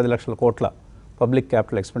ఎక్స్పెండిచర్, 10 లక్షల కోట్ల పబ్లిక్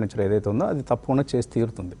క్యాపిటల్ ఎక్స్పెండిచర్ ఏదైతే ఉందో అది తప్పకుండా చేసి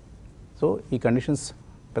తీరుతుంది. సో ఈ కండిషన్స్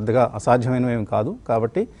పెద్దగా అసాధ్యమైనవి కాదు.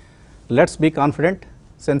 కాబట్టి let's be confident.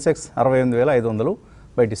 Sensex 68,500,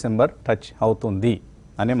 by December touch అవుతుంది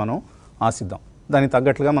అని మనం ఆశిద్దాం. దానికి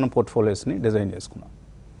తగ్గట్లుగా మనం పోర్ట్ఫోలియోస్ని డిజైన్ చేసుకున్నాం.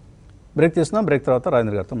 బ్రేక్ తీసుకున్నాం. బ్రేక్ తర్వాత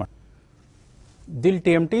రాజేంద్ర గారితో Dil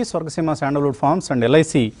TMT, Swargaseema sandalwood forms and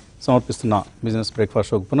LIC సమర్పిస్తున్న బిజినెస్ బ్రేక్ఫాస్ట్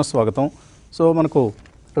షోకి పునఃస్వాగతం. సో మనకు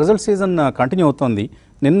రిజల్ట్ సీజన్ కంటిన్యూ అవుతోంది.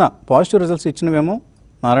 నిన్న positive results ఇచ్చినవేమో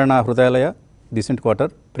Narayana Hrudayalaya decent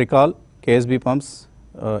quarter, Pricol, KSB pumps,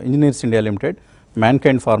 engineers India limited,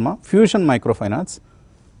 mankind pharma, fusion micro finance,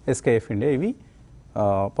 SKF India, ఇవి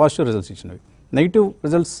పాజిటివ్ రిజల్ట్స్ ఇచ్చినవి. నెగిటివ్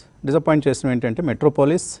రిజల్ట్స్ డిసప్పాయింట్ చేసినవి ఏంటంటే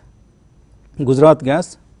మెట్రోపోలిస్, గుజరాత్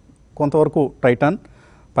గ్యాస్, కొంతవరకు Titan,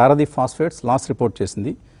 Paradip phosphates loss report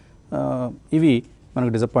చేసింది. ఇవి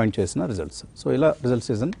మనకు డిసప్పాయింట్ చేసిన రిజల్ట్స్. సో ఇలా రిజల్ట్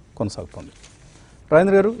సీజన్ కొనసాగుతుంది.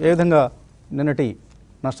 రాజేంద్ర గారు, ఏ విధంగా నిన్నటి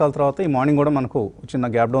నష్టాల తర్వాత ఈ మార్నింగ్ కూడా మనకు చిన్న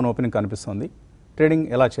గ్యాప్ డౌన్ ఓపెనింగ్ కనిపిస్తుంది. ట్రేడింగ్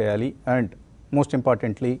ఎలా చేయాలి అండ్ మోస్ట్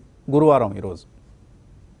ఇంపార్టెంట్లీ గురువారం ఈరోజు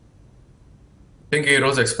ఈ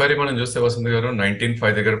రోజు ఎక్స్పైరీ మనం చూస్తే వసంత్ గారు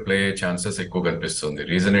 19.5 దగ్గర ప్లే అయ్యే ఛాన్సెస్ ఎక్కువ కనిపిస్తుంది.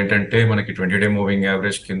 రీజన్ ఏంటంటే మనకి 20-day మూవింగ్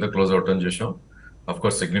యావరేజ్ కింద క్లోజ్ అవటం చూసాం. అఫ్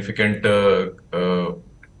కోర్స్ సిగ్నిఫికెంట్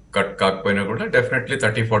కట్ కాకపోయినా కూడా డెఫినెట్లీ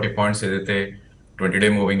 30-40 పాయింట్స్ ఏదైతే 20-day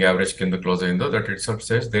మూవింగ్ యావరేజ్ కింద క్లోజ్ అయిందో that it's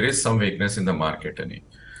says there is some weakness in the market అని.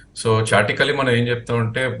 సో చార్టికలీ మనం ఏం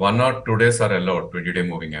చెప్తామంటే 1 or 2 days are allowed 20-day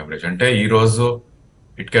moving average. అంటే ఈ రోజు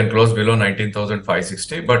it can close below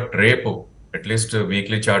 19,560, but రేపు అట్లీస్ట్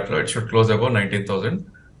వీక్లీ చార్ట్ లో ఇట్ షుడ్ క్లోజ్ అబౌవ్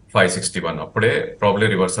 19,561. అప్పుడే ప్రాబ్లీ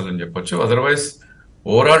రివర్సల్ అని చెప్పొచ్చు. అదర్వైజ్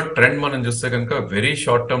ఓవరాల్ ట్రెండ్ మనం చూస్తే కనుక వెరీ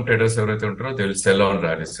షార్ట్ టర్మ్ ట్రేడర్స్ ఎవరైతే ఉంటారో they will sell on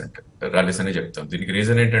rallies అని చెప్తాం. దీనికి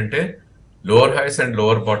రీజన్ ఏంటంటే lower highs and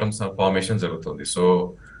lower bottoms formation జరుగుతుంది. సో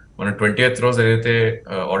మనం 20th రోజు ఏదైతే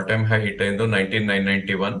ఆల్ టైమ్ హై హిట్ అయిందో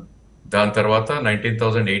 19,991, దాని తర్వాత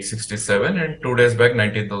 19,867 అండ్ 2 days బ్యాక్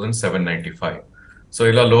 19,795. సో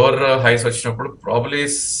ఇలా లోవర్ హైస్ వచ్చినప్పుడు ప్రాబ్లీ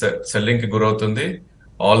సెల్లింగ్ కి గురవుతుంది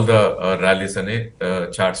ఆల్ ద ర్యాలీస్ అని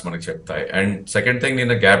చార్ట్స్ మనకి చెప్తాయి. అండ్ సెకండ్ థింగ్,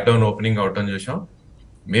 నిన్న గ్యాప్ డౌన్ ఓపెనింగ్ అవటం చూసాం.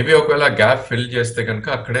 మేబీ ఒకవేళ గ్యాప్ ఫిల్ చేస్తే కనుక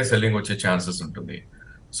అక్కడే సెల్లింగ్ వచ్చే ఛాన్సెస్ ఉంటుంది.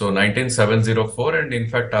 సో 19,704 అండ్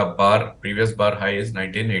ఇన్ఫాక్ట్ ఆ previous bar high is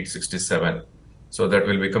 19,867. So that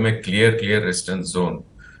will become a clear resistance zone.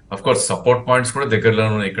 Of course support points కూడా దగ్గరలో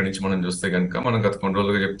ఉన్నాయి. ఇక్కడ నుంచి మనం చూస్తే కనుక మనం గత కొన్ని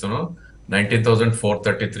రోజులుగా చెప్తున్నాం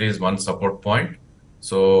 19,433 is one support point.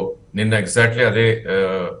 So నిన్న ఎగ్జాక్ట్లీ అదే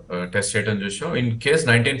టెస్ట్ చేయడం చూసాం. ఇన్ కేస్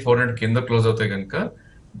 19,400 కింద క్లోజ్ అవుతే కనుక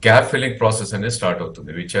గ్యాప్ ఫిల్లింగ్ ప్రాసెస్ అనేది స్టార్ట్ అవుతుంది,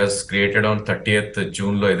 which has created on 30th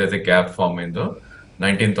June లో ఏదైతే గ్యాప్ ఫామ్ అయిందో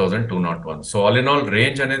 19,201. So all in all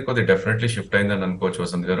range అనేది కొద్దిగా డెఫినెట్లీ షిఫ్ట్ అయిందని అనుకోవచ్చు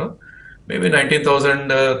వసంత్ గారు. మేబీ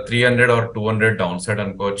 19,300 or 200 డౌన్ సైడ్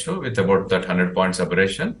అనుకోవచ్చు with about that 100 points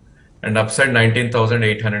aberration. And up side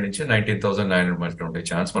 19,800 నుంచి 19,900 మధ్య ఉండే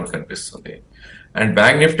ఛాన్స్ మనకు కనిపిస్తుంది. అండ్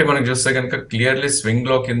బ్యాంక్ నిఫ్టీ మనకు చూస్తే కనుక క్లియర్లీ స్వింగ్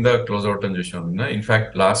లో కింద క్లోజ్ అవటం చూసాం.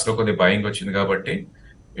 ఇన్ఫాక్ట్ లాస్ట్ లో కొద్దిగా బయింగ్ వచ్చింది కాబట్టి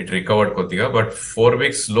ఇట్ రికవర్డ్ కొద్దిగా, బట్ 4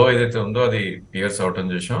 weeks లో ఏదైతే ఉందో అది పియర్స్ అవటం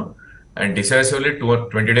చూసాం. And decisively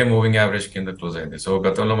 20-day moving average కింద క్లోజ్ అయింది. సో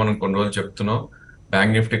గతంలో మనం కొన్ని రోజులు చెప్తున్నాం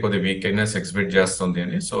బ్యాంక్ నిఫ్టీ కొద్దిగా వీక్నెస్ ఎక్స్పెక్ట్ చేస్తుంది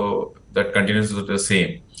అని. So that continuous the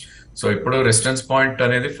same. So ఇప్పుడు రెసిస్టెన్స్ పాయింట్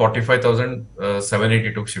అనేది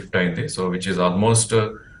 45,782 షిఫ్ట్ అయింది. So which is almost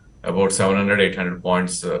about 700-800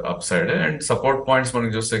 points up side. And support points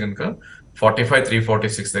మనకి చూస్తే కనుక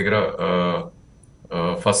 45,346 దగ్గర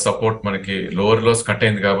ఫస్ట్ సపోర్ట్ మనకి లోవర్ లోస్ కట్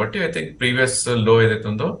అయింది కాబట్టి ఐ థింక్ ప్రీవియస్ లో ఏదైతే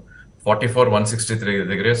ఉందో 44,163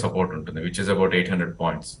 దగ్గరే సపోర్ట్ ఉంటుంది, which is about 800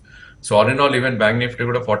 points. So all in all even bank Nifty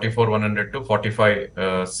కూడా 44,100 to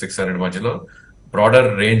 45,600 మధ్యలో బ్రాడర్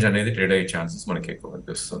రేంజ్ అనేది ట్రేడ్ అయ్యే ఛాన్సెస్ మనకి ఎక్కువ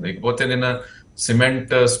కనిపిస్తుంది. ఇకపోతే నిన్న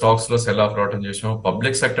సిమెంట్ స్టాక్స్ లో సెల్ ఆఫ్ రావడం చేసాం.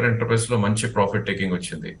 పబ్లిక్ సెక్టర్ ఎంటర్ప్రైజ్ లో మంచి ప్రాఫిట్ టేకింగ్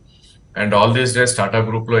వచ్చింది. And all these days Tata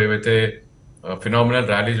group లో ఏవైతే ఫినామినల్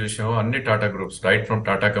ర్యాలీ చూసామో అన్ని Tata groups right from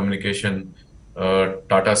Tata communication,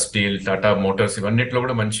 Tata steel, Tata Motors ఇవన్నిట్లో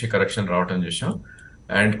కూడా మంచి కరెక్షన్ రావడం చూసాం.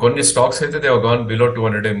 అండ్ కొన్ని స్టాక్స్ అయితే they have gone below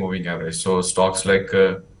 200-day moving average. So stocks like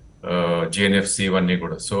GNFC ఇవన్నీ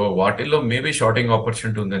కూడా. సో వాటిల్లో మేబీ షార్టింగ్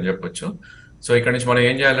ఆపర్చునిటీ ఉందని చెప్పొచ్చు. సో ఇక్కడ నుంచి మనం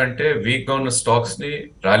ఏం చేయాలంటే వీక్ గా ఉన్న స్టాక్స్ ని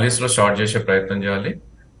ర్యాలీస్ లో షార్ట్ చేసే ప్రయత్నం చేయాలి.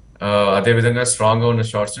 అదే విధంగా స్ట్రాంగ్ గా ఉన్న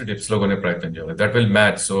షార్ట్స్ ని డిప్స్ లో కొనే ప్రయత్నం చేయాలి. That will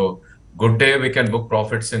match. So good day we can book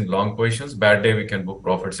profits in long positions, bad day we can book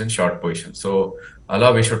profits in short position. So అలా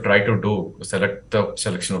we should try to do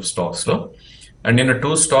selection of stocks లో. And నిన్న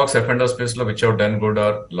 2 stocks F&O space లో which have done good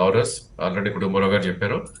or Laurus, already Kutumbarao గారు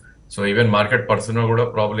చెప్పారు. So even market person కూడా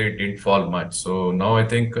probably it didn't fall much. So now I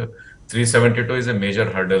think 372 is a major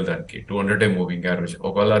hurdle దానికి 200-day moving average.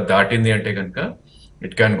 ఒకవేళ దాటింది అంటే కనుక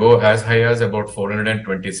it can go as high as about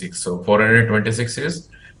 426. So 426 is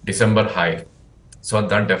December high. So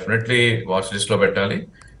దాన్ని definitely watch list లో పెట్టాలి.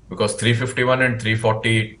 Because 351 and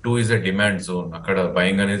 342 is a demand zone, అక్కడ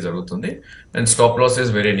buying అనేది జరుగుతుంది. And stop loss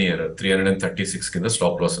is very near 336 కింద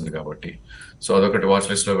స్టాప్ లాస్ ఉంది కాబట్టి, సో అదొకటి వాచ్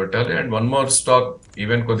లిస్ట్ లో పెట్టాలి. And one more stock,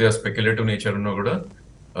 even కొద్దిగా స్పెక్యులేటివ్ నేచర్ ఉన్నా కూడా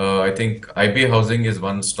I think IB housing is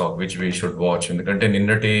one stock which we should watch. ఎందుకంటే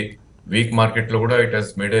నిన్నటి వీక్ మార్కెట్ లో కూడా it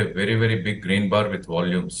has made a very very big green bar with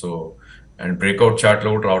volume. So and breakout chart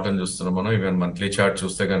లో కూడా రావడం చూస్తున్నాం మనం. ఈవెన్ మంత్లీ చార్ట్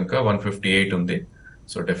చూస్తే కనుక 158 ఉంది.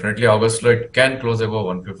 సో డెఫినెట్లీ ఆగస్ట్ లో it can close above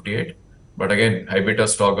 158. But again high beta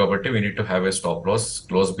stock కాబట్టి we need to have a stop loss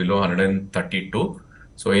close below 132.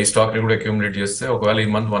 So ఈ స్టాక్ ని కూడా అక్యూములేట్ చేస్తే ఒకవేళ ఈ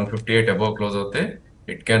మంత్ 158 అబౌవ్ క్లోజ్ అవుతే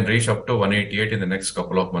it can reach up to 188 in the next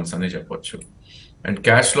couple of months అని చెప్పొచ్చు. అండ్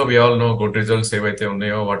క్యాష్ లో we all know good results ఏవైతే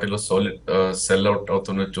ఉన్నాయో వాటిలో సెల్ అవుట్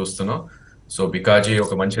అవుతున్నది చూస్తున్నాం. సో బికాజీ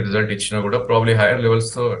ఒక మంచి రిజల్ట్ ఇచ్చినా కూడా ప్రాబ్లీ హైయర్ లెవెల్స్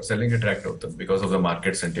తో సెల్లింగ్ అట్రాక్ట్ అవుతుంది because of the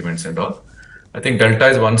market sentiments and all. I think delta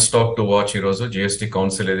is one stock to watch. ఈ రోజు జిఎస్టీ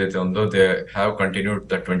కౌన్సిల్ ఏదైతే ఉందో they have continued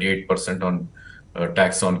the 28% on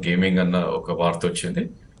tax on gaming అన్న ఒక వార్త వచ్చింది.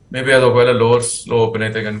 మేబీ అది ఒకవేళ లోవర్స్ లో ఓపెన్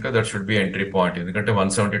అయితే కనుక that should be entry point, ఎందుకంటే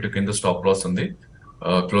 172 కింద స్టాప్ లాస్ ఉంది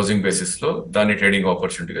క్లోజింగ్ బేసిస్ లో. దాన్ని ట్రేడింగ్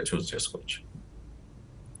ఆపర్చునిటీగా చూస్ చేసుకోవచ్చు.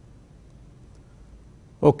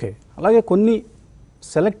 ఓకే, అలాగే కొన్ని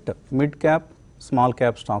select mid cap small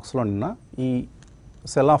cap స్టాక్స్లో నిన్న ఈ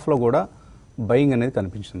సెల్ ఆఫ్లో కూడా బయింగ్ అనేది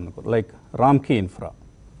కనిపించింది మనకు. Like Ramky infra,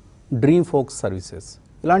 dream folks services,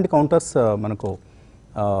 ఇలాంటి కౌంటర్స్ మనకు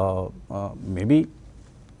మేబీ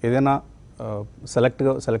ఏదైనా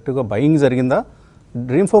సెలెక్టివ్గా బయింగ్ జరిగిందా?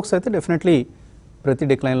 డ్రీమ్ ఫోక్స్ అయితే డెఫినెట్లీ ప్రతి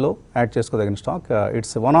డిక్లైన్లో add చేసుకోదగిన stock.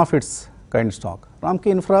 It's one of it's kind stock.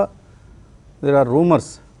 Ramky infra there are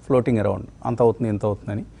rumours floating around, అంత అవుతుంది ఇంత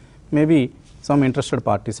అవుతుందని. మేబీ సమ్ ఇంట్రెస్టెడ్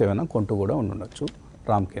పార్టీస్ ఏమైనా కొంటూ కూడా ఉండొచ్చు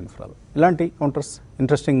రామ్కీ ఇన్ఫ్రాలో. ఇలాంటి counters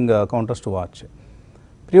interesting counters to watch.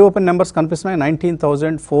 Pre open numbers కనిపిస్తున్నాయి.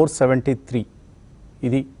 19,473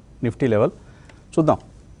 ఇది నిఫ్టీ లెవెల్. చూద్దాం.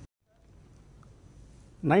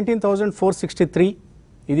 19,463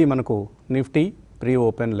 ఇది మనకు నిఫ్టీ ప్రీ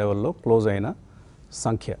ఓపెన్ లెవెల్లో క్లోజ్ అయిన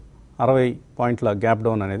సంఖ్య. 60 పాయింట్ల గ్యాప్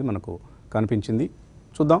డౌన్ అనేది మనకు కనిపించింది.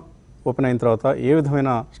 చూద్దాం ఓపెన్ అయిన తర్వాత ఏ విధమైన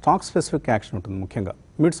స్టాక్ స్పెసిఫిక్ యాక్షన్ ఉంటుంది. ముఖ్యంగా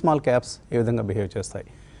మిడ్ స్మాల్ క్యాప్స్ ఏ విధంగా బిహేవ్ చేస్తాయి,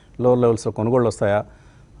 లోవర్ లెవెల్స్లో కొనుగోళ్ళు వస్తాయా,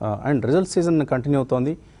 అండ్ రిజల్ట్ సీజన్ కంటిన్యూ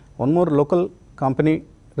అవుతోంది. One more local company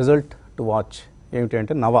result to watch ఏమిటి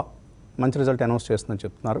అంటే నవా మంచి రిజల్ట్ అనౌన్స్ చేస్తుందని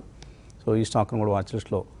చెప్తున్నారు. సో ఈ స్టాక్ను కూడా వాచ్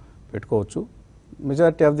లిస్ట్లో పెట్టుకోవచ్చు.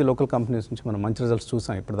 Majority of the local companies నుంచి మనం మంచి రిజల్ట్స్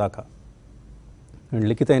చూసాం ఇప్పటిదాకా. అండ్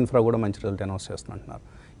లిఖిత ఇన్ఫ్రా కూడా మంచి రిజల్ట్ అనౌన్స్ చేస్తున్నారు.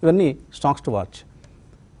 ఇవన్నీ స్టాక్స్ టు వాచ్.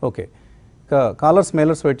 ఓకే, ఇక కాలర్స్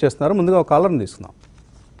మెయిలర్స్ వెయిట్ చేస్తున్నారు. ముందుగా ఒక కాలర్ని తీసుకుందాం.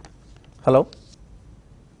 హలో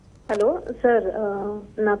హలో సార్,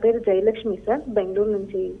 నా పేరు జయలక్ష్మి సార్, బెంగళూరు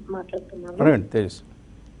నుంచి మాట్లాడుతున్నాను. రండి Tejas.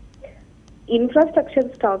 Infrastructure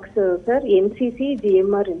stocks sir, NCC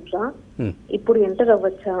GMR infra ఇప్పుడు ఎంటర్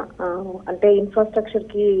అవ్వచ్చా? అంటే ఇన్ఫ్రాస్ట్రక్చర్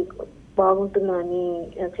కి బాగుంటుందా అని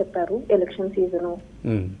చెప్పారు ఎలక్షన్ సీజన్.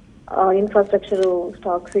 ఇన్ఫ్రాస్ట్రక్చర్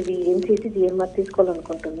స్టాక్స్ ఇవి ఎన్సీసీ జిఎంఆర్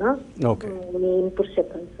తీసుకోవాలనుకుంటున్నా. మీ ఇన్పుట్స్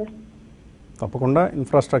చెప్పండి సార్. తప్పకుండా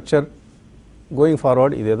ఇన్ఫ్రాస్ట్రక్చర్ గోయింగ్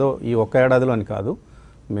ఫార్వర్డ్ ఇదేదో ఈ ఒక్క ఏడాదిలో అని కాదు,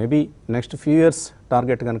 maybe next few years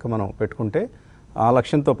target కనుక మనం పెట్టుకుంటే ఆ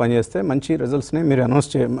లక్ష్యంతో పనిచేస్తే మంచి రిజల్ట్స్ని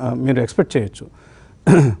మీరు ఎక్స్పెక్ట్ చేయొచ్చు.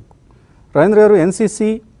 రాజేంద్ర గారు, ఎన్సీసీ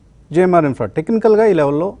జిఎంఆర్ ఇన్ఫ్రా టెక్నికల్గా ఈ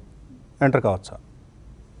లెవెల్లో enter కావచ్చా?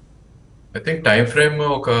 I think time frame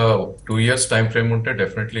ఒక 2 years టైం ఫ్రేమ్ ఉంటే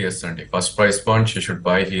డెఫినెట్లీ ఎస్ అండి. First price point you should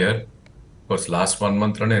buy here. Course last 1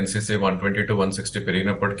 month లోనే ఎన్సీసీ 120 to 160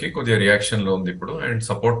 పెరిగినప్పటికీ కొద్దిగా రియాక్షన్ లో ఉంది ఇప్పుడు. And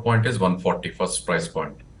support point is 140 first price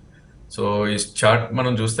point. So ఈ chart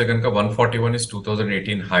మనం చూస్తే కనుక 141 is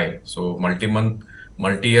 2018 high. So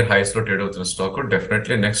multi year highs లో ట్రేడ్ అవుతున్న స్టాక్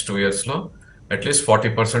డెఫినెట్లీ నెక్స్ట్ 2 years లో అట్లీస్ట్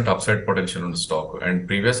 40% అప్సైడ్ పొటెన్షియల్ ఉన్న stock. And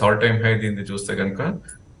previous all time high దీన్ని చూస్తే కనుక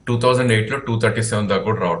 2008 లో 237 దాకా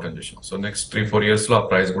కూడా రావటం చూసాం. సో నెక్స్ట్ 3-4 years లో ఆ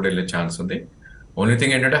ప్రైస్ కూడా వెళ్ళే ఛాన్స్ ఉంది. ఓన్లీ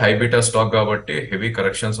థింగ్ ఏంటంటే హైబీటా స్టాక్ కాబట్టి హెవీ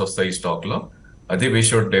కరెక్షన్స్ వస్తాయి ఈ స్టాక్ లో. అది we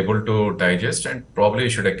should able to digest and probably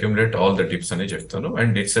should accumulate all the dips అని చెప్తాను.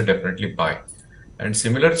 And it's definitely by. And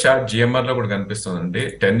similar chart GMR లో కూడా కనిపిస్తుందండి.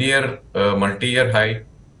 10-year multi year high,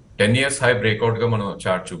 10 years high breakout గా మనం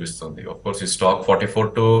చార్ట్ చూపిస్తుంది. ఆఫ్ కోర్స్ ఈ స్టాక్ 44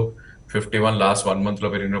 to 51 లాస్ట్ 1 month లో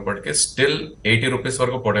పెరిగినప్పటికీ స్టిల్ 80 రూపీస్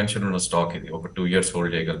వరకు పొటెన్షియల్ ఉన్న స్టాక్ ఇది. ఒక 2 years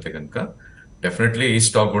హోల్డ్ చేయగలిగితే కనుక డెఫినెట్లీ ఈ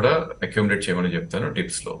స్టాక్ కూడా అక్యుములేట్ చేయమని చెప్తాను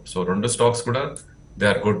టిప్స్ లో. సో 2 స్టాక్స్ కూడా they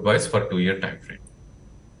are good buys for 2 year time frame.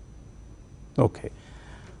 Okay,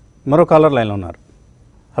 మరో కాలర్ లైన్లో ఉన్నారు.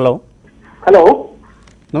 హలో హలో,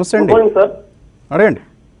 నమస్తే అండి, సార్. అడగండి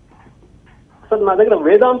సార్, నా దగ్గర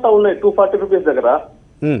వేదాంత ఉన్నాయి 240 రూపీస్ దగ్గర.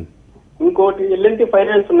 ఇంకోటి ఎల్ఎన్టీ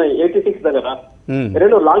ఫైనాన్స్ ఉన్నాయి 86 దగ్గర.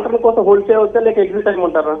 రెండు లాంగ్ టర్మ్ కోసం హోల్డ్ చేయవచ్చా లేక ఎగ్జిట్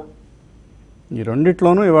అయ్యమంటారా? ఈ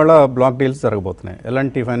రెండిట్లోనూ ఇవాళ బ్లాక్ డీల్స్ జరగబోతున్నాయి.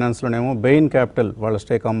 ఎల్ఎన్టీ ఫైనాన్స్లోనేమో బెయిన్ క్యాపిటల్ వాళ్ళ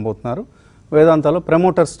స్టేక్ అమ్మబోతున్నారు, వేదాంతాలో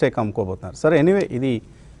ప్రమోటర్ స్టేక్ అమ్ముకోబోతున్నారు. సరే, ఎనీవే ఇది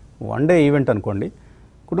వన్ డే ఈవెంట్ అనుకోండి.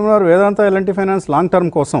 కుటుంబారు వేదాంత ఎల్ఎన్టీ ఫైనాన్స్ లాంగ్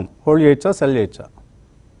టర్మ్ కోసం హోల్డ్ చేయొచ్చా, సెల్ చేయొచ్చా?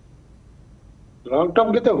 లాంగ్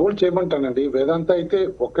టర్మ్ అయితే హోల్డ్ చేయమంటానండి. వేదాంత అయితే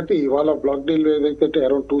ఒకటి ఇవాళ బ్లాక్ డీల్ ఏదైతే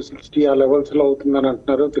అరౌండ్ 260 ఆ లెవెల్స్ లో అవుతుందని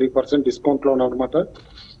అంటున్నారు, 3% డిస్కౌంట్ లో అనమాట.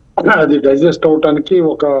 అది డైజెస్ట్ అవడానికి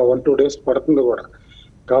ఒక 1-2 days పడుతుంది కూడా.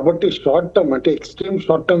 కాబట్టి షార్ట్ టర్మ్ అంటే ఎక్స్ట్రీమ్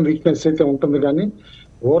షార్ట్ టర్మ్ వీక్నెస్ అయితే ఉంటుంది, కానీ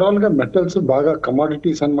ఓవరాల్ గా మెటల్స్ బాగా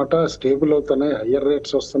కమాడిటీస్ అన్నమాట స్టేబుల్ అవుతున్నాయి, హయ్యర్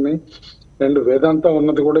రేట్స్ వస్తున్నాయి. అండ్ వేదాంత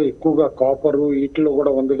ఉన్నది కూడా ఎక్కువగా కాపర్ వీటిలో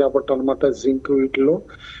కూడా ఉంది కాబట్టి అనమాట, జింక్ వీటిలో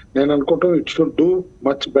నేను అనుకుంటాం it should do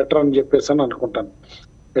much better అని చెప్పేసి అని అనుకుంటాను.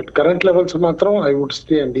 ఎట్ కరెంట్ లెవెల్స్ మాత్రం ఐ వుడ్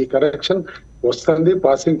స్టే అండి. ఈ కరెక్షన్ వస్తుంది,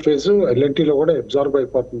 పాసింగ్ ఫేజ్ ఎల్ఎన్టీలో కూడా అబ్జార్బ్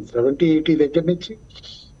అయిపోతుంది. 70-80 దగ్గర నుంచి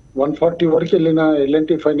 140 వరకు వెళ్ళిన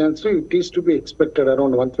L&T finance it is to be expected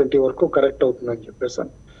around 120 వరకు కరెక్ట్ అవుతుందని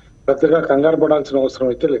చెప్పేసాను. పెద్దగా కంగారు పడాల్సిన అవసరం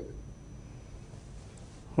అయితే లేదు.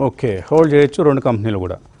 ఓకే, హోల్డ్ చేయొచ్చు రెండు కంపెనీలు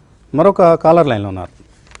కూడా. మరొక కాలర్ లైన్లో ఉన్నారు.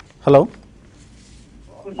 హలో,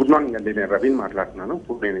 గుడ్ మార్నింగ్ అండి. నేను రవిని మాట్లాడుతున్నాను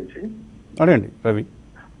పూణే నుంచి. అడగండి రవి.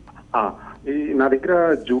 నా దగ్గర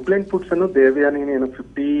జూబ్లెంట్ ఫుడ్స్ అను దేవ్యాని నేను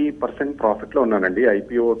 50% ప్రాఫిట్ లో ఉన్నానండి.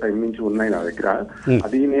 ఐపీఓ టైం నుంచి ఉన్నాయి నా దగ్గర.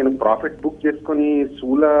 అది నేను ప్రాఫిట్ బుక్ చేసుకుని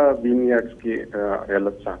సూలా వీన్యార్డ్స్ కి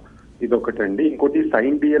వెళ్ళొచ్చా? ఇది ఒకటండి. ఇంకోటి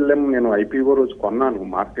సైన్ డిఎల్ఎం నేను ఐపీఓ రోజు కొన్నాను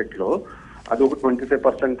మార్కెట్ లో, అది ఒక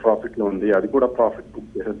 25% ప్రాఫిట్ లో ఉంది. అది కూడా ప్రాఫిట్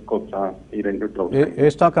బుక్ చేసుకోవచ్చా? ఈ రెండిట్లో ఏ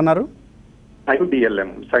స్టాక్ అన్నారు? Sign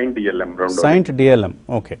DLM. Saint DLM.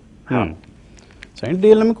 Okay, saint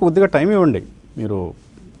డిఎల్ఎంకి కొద్దిగా టైం ఇవ్వండి. మీరు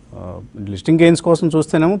లిస్టింగ్ గెయిన్స్ కోసం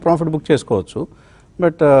చూస్తేనేమో ప్రాఫిట్ బుక్ చేసుకోవచ్చు,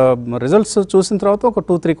 బట్ రిజల్ట్స్ చూసిన తర్వాత ఒక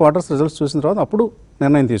 2-3 quarters రిజల్ట్స్ చూసిన తర్వాత అప్పుడు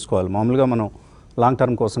నిర్ణయం తీసుకోవాలి. మామూలుగా మనం లాంగ్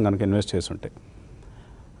టర్మ్ కోసం కనుక ఇన్వెస్ట్ చేస్తుంటే.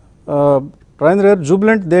 రాజేంద్ర గారు,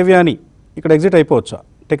 జూబ్లెంట్ దేవ్యాని ఇక్కడ ఎగ్జిట్ అయిపోవచ్చా?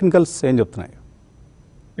 టెక్నికల్స్ ఏం చెప్తున్నాయి?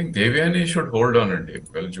 దేవ్యాని షుడ్ హోల్డ్ ఆన్ అండి.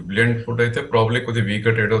 జూబ్లియంట్ ఫుడ్ అయితే ప్రాబ్లీ కొద్దిగా వీక్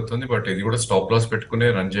ట్రేడ్ అవుతుంది, బట్ ఇది కూడా స్టాప్ లాస్ పెట్టుకునే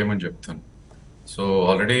రన్ చేయమని చెప్తాను. సో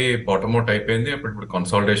ఆల్రెడీ బాటమ్ అవుట్ అయిపోయింది, ఇప్పుడు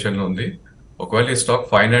కన్సాలిడేషన్ లో ఉంది. ఒకవేళ ఈ స్టాక్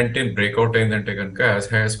 519 బ్రేక్అవుట్ అయిందంటే కనుక యాజ్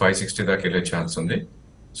హై యాజ్ 560 దాకా వెళ్ళే ఛాన్స్ ఉంది.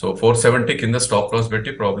 సో 470 కింద స్టాప్ లాస్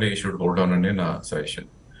పెట్టి ప్రాబ్లీ షుడ్ హోల్డ్ ఆన్ అని నా సజెషన్.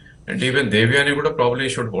 అండ్ ఈవెన్ దేవ్యాని కూడా ప్రాబ్లీ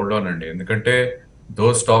షుడ్ హోల్డ్ ఆన్ అండి, ఎందుకంటే దో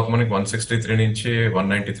స్టాక్ మనకి 163 నుంచి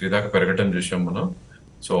 193 దాకా పెరగటం చూసాం మనం.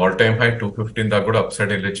 సో ఆల్ టైమ్ హై 215 దాకా కూడా అప్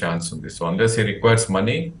సైడ్ వెళ్ళే ఛాన్స్ ఉంది. So unless he requires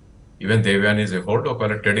money, even Devyani is a hold.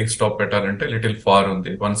 ఒకవేళ ట్రేడింగ్ స్టాప్ పెట్టాలంటే లిటిల్ ఫార్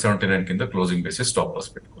ఉంది, 179 కింద క్లోజింగ్ బేసిస్ స్టాప్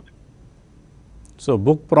లాస్ పెట్టుకోవాలి. So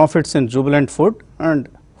book profits in Jubilant food and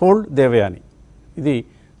hold Devyani, ఇది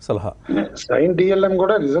సలహా. సైన్ డిఎల్ఎం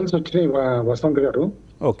కూడా రిజల్ట్స్ వచ్చినాయి వసంత్ గారు.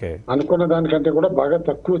 ఓకే, అనుకున్న దానికంటే కూడా బాగా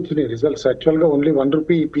తక్కువ వచ్చినాయి రిజల్ట్స్. యాక్చువల్ గా only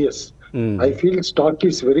 ₹1 EPS. I feel stock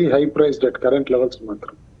is very high priced at current levels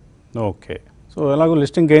మాత్రం. ఓకే, సో ఎలాగో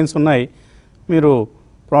లిస్టింగ్ గెయిన్స్ ఉన్నాయి, మీరు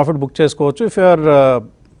ప్రాఫిట్ బుక్ చేసుకోవచ్చు if you are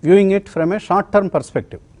viewing it from A short term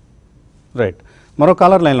perspective. Right, మరో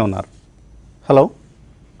caller లైన్లో ఉన్నారు. Hello.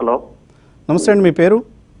 Hello, నమస్తే అండి, మీ పేరు?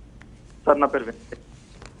 సార్ నా పేరు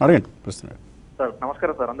అడగండి ప్రశ్న. సార్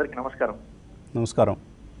నమస్కారం సార్, అందరికీ నమస్కారం. నమస్కారం.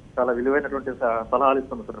 చాలా విలువైనటువంటి సలహాలు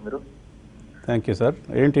ఇస్తున్నారు సార్ మీరు. Thank you sir.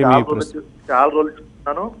 ఏంటి చాలా రోజులు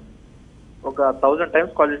చూస్తున్నాను, ఒక 1000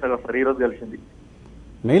 times కాల్ చేసిన కదా సార్, ఈ రోజు కలిసింది.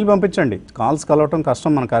 మెయిల్ పంపించండి, కాల్స్ కలవటం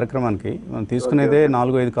కష్టం మన కార్యక్రమానికి. మనం తీసుకునేదే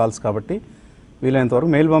 4-5 కాల్స్ కాబట్టి వీలైనంత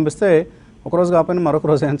వరకు మెయిల్ పంపిస్తే ఒకరోజు కాకపోయినా మరొక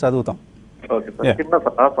రోజు అయినా చదువుతాం. Okay sir. చిన్న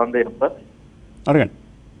సందేహం సార్, అడగండి.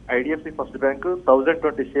 ఐడిఎఫ్సి ఫస్ట్ బ్యాంక్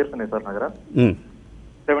 1020 షేర్స్ ఉన్నాయి సార్ నా దగ్గర.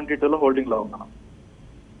 72లో హోల్డింగ్ లో ఉన్నాను.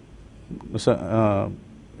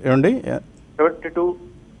 ఏమండి? 72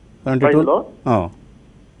 లో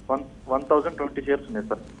 1020 షేర్స్ ఉన్నాయి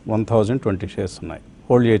సార్. 1020 షేర్స్ ఉన్నాయి.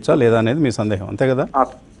 హోల్డ్ చేయొచ్చా లేదా అనేది మీ సందేహం, అంతే కదా?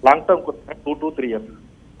 Long term 2 to 3 years.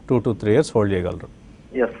 2 to 3 years hold చేయగలరు.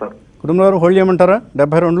 Yes sir. కుటుంబం వారు హోల్డ్ చేయమంటారా?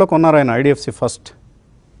 72లో కొన్నారు ఆయన ఐడిఎఫ్సి ఫస్ట్.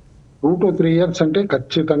 2 to 3 years అంటే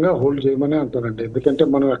ఖచ్చితంగా హోల్డ్ చేయమని అంటానండి. ఎందుకంటే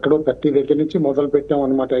మనం ఎక్కడో 30 దగ్గర నుంచి మొదలు పెట్టాం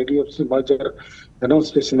అనమాట. ఐడిఎఫ్సి మర్జర్ అనౌన్స్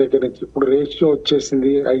చేసిన దగ్గర నుంచి ఇప్పుడు రేషియో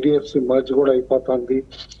వచ్చేసింది, ఐడిఎఫ్సి మర్జ్ కూడా అయిపోతుంది.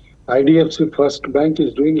 IDFC first bank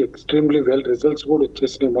is doing extremely well. Results కూడా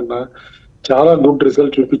వచ్చేసినాయి, మొన్న చాలా గుడ్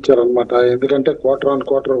రిజల్ట్ చూపించారు అనమాట. ఎందుకంటే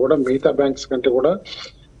క్వార్టర్ కూడా మిగతా బ్యాంక్స్ కంటే కూడా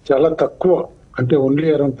చాలా తక్కువ, అంటే ఓన్లీ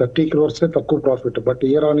అరౌండ్ 30 crores తక్కువ profit. But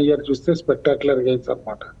year on year చూస్తే స్పెక్టాక్యులర్ గెయిన్స్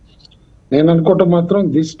అనమాట. నేను అనుకుంటే మాత్రం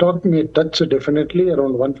the stock me touch definitely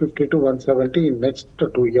around 150 to 170 in next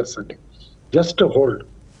 2 years అండి. Just hold.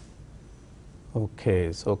 Okay,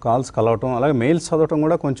 so calls కలవటం అలాగే మెయిల్స్ చదవటం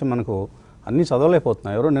కూడా కొంచెం మనకు అన్నీ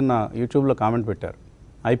చదవలేకపోతున్నాయి. ఎవరో నిన్న యూట్యూబ్లో కామెంట్ పెట్టారు,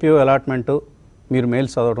 ఐపీఓ అలాట్మెంటు మీరు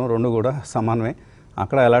మెయిల్స్ చదవటం రెండు కూడా సమానమే,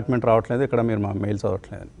 అక్కడ అలాట్మెంట్ రావట్లేదు, ఇక్కడ మీరు మా మెయిల్స్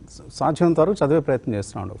అవ్వట్లేదు. సాధ్యమైనంత వరకు చదివే ప్రయత్నం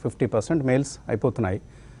చేస్తున్నాడు. 50% మెయిల్స్ అయిపోతున్నాయి.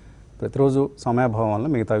 ప్రతిరోజు సమయాభావం వల్ల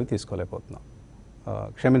మిగతావి తీసుకోలేకపోతున్నాం.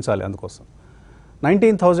 క్షమించాలి అందుకోసం.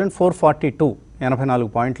 19,442 84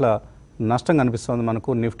 పాయింట్ల నష్టం కనిపిస్తుంది మనకు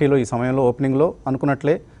నిఫ్టీలో ఈ సమయంలో. ఓపెనింగ్లో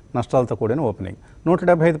అనుకున్నట్లే నష్టాలతో కూడిన ఓపెనింగ్.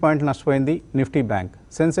 175 పాయింట్లు నష్టపోయింది నిఫ్టీ బ్యాంక్.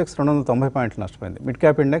 సెన్సెక్స్ 290 పాయింట్లు నష్టపోయింది. Mid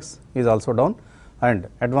cap index is also down and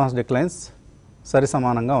advance declines సరి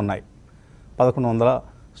సమానంగా ఉన్నాయి. 1100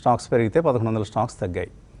 స్టాక్స్ పెరిగితే 1100 స్టాక్స్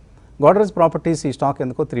తగ్గాయి. గోడ్రేజ్ ప్రాపర్టీస్ ఈ స్టాక్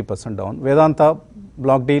ఎందుకో 3% డౌన్. వేదాంత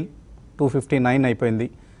బ్లాక్ డీల్ 259 అయిపోయింది,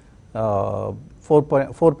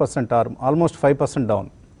 4% are almost 5% down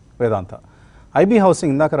Vedanta. IB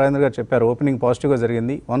housing ఇందాక రాజేంద్ర గారు చెప్పారు ఓపెనింగ్ పాజిటివ్గా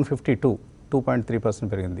జరిగింది, 152 2.3%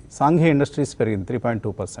 పెరిగింది. సాంఘీ ఇండస్ట్రీస్ పెరిగింది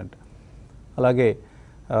 3.2%. అలాగే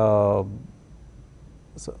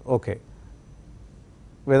ఓకే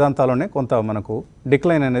వేదాంతాలోనే కొంత మనకు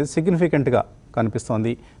డిక్లైన్ అనేది సిగ్నిఫికెంట్గా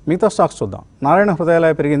కనిపిస్తోంది. మిగతా స్టాక్స్ చూద్దాం. నారాయణ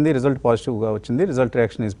హృదయాలయ పెరిగింది, రిజల్ట్ పాజిటివ్గా వచ్చింది, result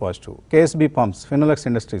reaction is positive. కేఎస్బీ pumps, Finolex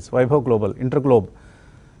industries, Vaibhav global,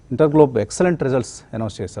 InterGlobe excellent results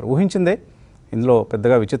announce చేశారు. ఊహించిందే, ఇందులో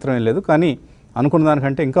పెద్దగా విచిత్రం ఏం లేదు, కానీ అనుకున్న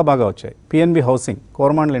దానికంటే ఇంకా బాగా వచ్చాయి. PNB housing,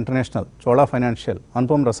 Coromandel international, Chola financial,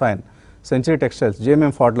 Anupam Rasayan, century textiles,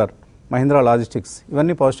 JMM ఫాడ్లర్, Mahindra logistics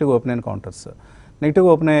ఇవన్నీ పాజిటివ్గా ఓపెన్ అయిన కౌంటర్స్.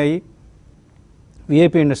 నెగిటివ్గా ఓపెన్ అయ్యాయి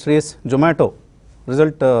VIP industries, Zomato.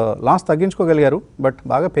 Result loss తగ్గించుకోగలిగారు, but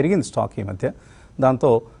బాగా పెరిగింది స్టాక్ ఈ మధ్య, దాంతో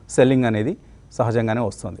సెల్లింగ్ అనేది సహజంగానే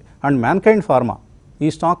వస్తుంది. అండ్ మ్యాన్కైండ్ ఫార్మా ఈ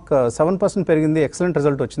స్టాక్ 7% పెరిగింది, ఎక్సలెంట్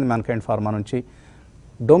రిజల్ట్ వచ్చింది మ్యాన్కైండ్ ఫార్మా నుంచి.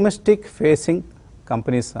 డొమెస్టిక్ ఫేసింగ్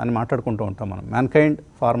కంపెనీస్ అని మాట్లాడుకుంటూ ఉంటాం మనం. Mankind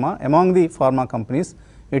pharma among the pharma companies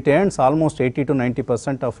it earns almost 80 to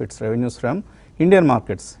 90% of it's revenues from Indian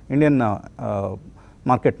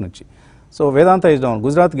market నుంచి. So Vedanta is down,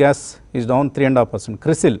 Gujarat gas is down 3.5%,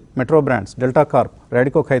 CRISIL, metro brands, delta Corp,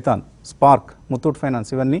 Radico Khaitan, spark, Muthoot finance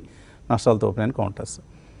ఇవన్నీ నష్టాలతో open అయిన counters.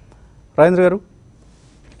 Rajendra గారు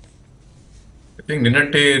I think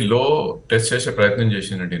నిన్నటి లో test చేసే ప్రయత్నం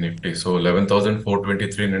చేసిందండి Nifty. So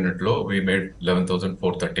 11,423 నిన్నట్లో we made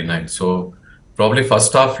 11,439. So probably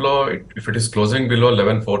first half లో if it is closing below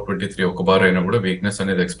 11,423 ఒక బార్ అయినప్పుడు వీక్నెస్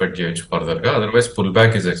అనేది ఎక్స్పెక్ట్ చేయొచ్చు ఫర్దర్ గా. Otherwise pull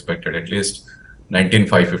back is expected at least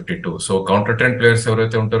 19,552. So counter trend players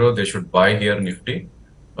ఎవరైతే ఉంటారో they should buy here Nifty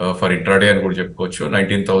for intraday అని కూడా చెప్పుకోవచ్చు.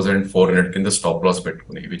 19,400 కింద స్టాప్ లాస్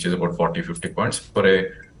పెట్టుకుని, which is about 40-50 points for a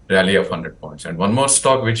rally of 100 points. And one more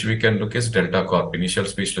stock which we can look is Delta Corp. Initial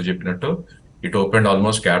speech lo cheppinattu it opened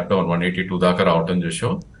almost gap down 182 daaka raavatam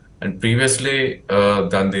chusam, and previously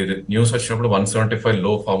the news vachinappudu 175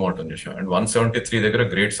 low form avtam chusam, and 173 దగ్గర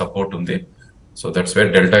great support undi. So that's where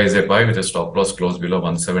Delta is a buy with a stop loss close below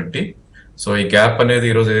 170. So ఈ gap అనేది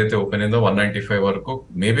ఈ రోజు ఏదైతే open అయిందో 195 వరకు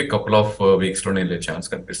maybe couple of weeks లోనే వెళ్ళే ఛాన్స్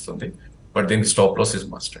కనిపిస్తుంది, బట్ దీనికి stop loss is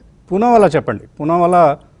must. Poonawalla చెప్పండి. పూనావాలా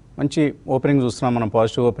మంచి ఓపెనింగ్ చూస్తున్నాం మనం,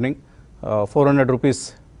 పాజిటివ్ ఓపెనింగ్, 400 రూపీస్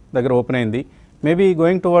దగ్గర ఓపెన్ అయింది, maybe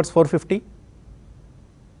going towards 450.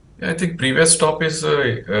 I think previous stop is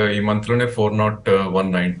ఈ మంత్ లోనే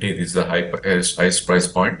 401.90. This is the highest price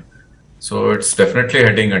point. So it's definitely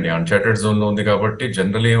heading అండి అన్చార్టెడ్ జోన్ లో ఉంది కాబట్టి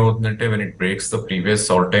జనరల్లీ ఏమవుతుందంటే when it breaks the previous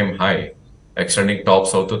all time high, extending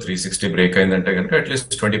tops అవుతూ 360 break అయిందంటే కనుక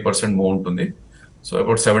అట్లీస్ట్ 20% మూవ్ ఉంటుంది. సో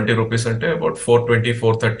అబౌట్ 70 రూపీస్ అంటే అబౌట్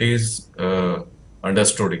 420-430 is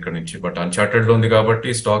అండర్స్టూడ్ ఇక్కడ నుంచి. బట్ అన్చార్టెడ్ లో ఉంది కాబట్టి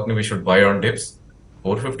స్టాక్ ని we should buy on dips.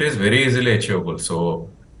 450 is very easily achievable. So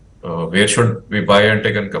where should we buy అంటే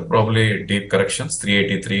కనుక probably deep corrections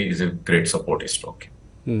 383 is a great support ఈ స్టాక్.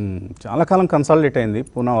 చాలా కాలం కన్సాలిడేట్ అయింది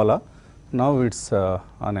Poonawalla, now it's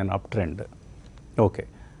on N up trend. Okay,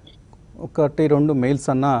 1-2 mails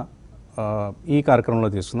అన్న ఈ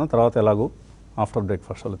కార్యక్రమంలో తీసుకుందాం, తర్వాత ఎలాగో ఆఫ్టర్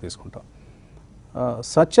బ్రేక్ఫాస్ట్లో తీసుకుంటాం.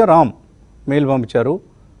 సత్యరామ్ మెయిల్ పంపించారు.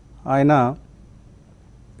 ఆయన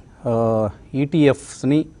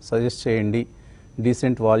ఈటీఎఫ్స్ని సజెస్ట్ చేయండి,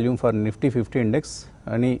 decent volume for Nifty 50 index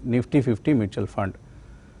అని నిఫ్టీ 50 మ్యూచువల్ ఫండ్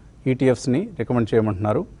ఈటీఎఫ్స్ని రికమెండ్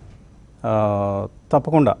చేయమంటున్నారు.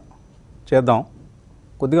 తప్పకుండా చేద్దాం,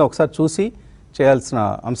 కొద్దిగా ఒకసారి చూసి చేయాల్సిన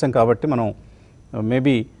అంశం కాబట్టి మనం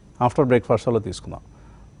మేబీ ఆఫ్టర్ బ్రేక్ఫాస్ట్లో తీసుకుందాం.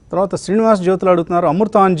 తర్వాత శ్రీనివాస్ జ్యోతులు అడుగుతున్నారు,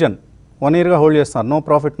 అమృతాంజన్ 1 yearగా హోల్డ్ చేస్తున్నారు, no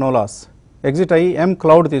profit no loss, exit అయ్యి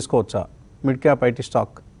క్లౌడ్ తీసుకోవచ్చా, మిడ్ క్యాప్ ఐటీ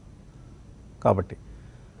స్టాక్ కాబట్టి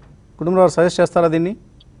కుటుంబరావు సజెస్ట్ చేస్తారా దీన్ని?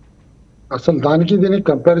 అసలు దానికి దీనికి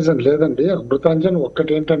కంపారిజన్ లేదండి. అమృతాంజన్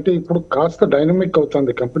ఒక్కటి ఏంటంటే ఇప్పుడు కాస్త డైనమిక్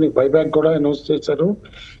అవుతుంది కంపెనీ, బైబ్యాక్ కూడా అనౌన్స్ చేశారు.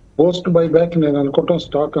 పోస్ట్ బైబ్యాక్ నేను అనుకోవటం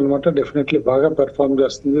స్టాక్ అనమాట డెఫినెట్లీ బాగా పెర్ఫార్మ్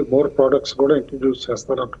చేస్తుంది, మోర్ ప్రొడక్ట్స్ కూడా ఇంట్రడ్యూస్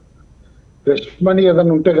చేస్తారు. ఫ్రెష్ మనీ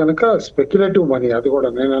ఏదైనా ఉంటే కనుక స్పెక్యులేటివ్ మనీ, అది కూడా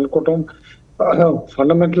నేను అనుకోవటం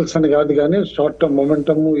ఫండమెంటల్స్ అని కాదు కానీ షార్ట్ టర్మ్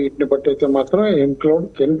మొమెంటమ్ వీటిని బట్టి అయితే మాత్రం క్లౌడ్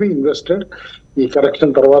కెన్ బి ఇన్వెస్టెడ్ ఈ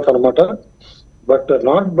కరెక్షన్ తర్వాత అనమాట. but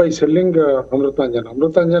not by selling Amrutanjan.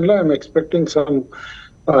 Amrutanjanlo I'm expecting some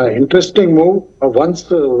interesting move once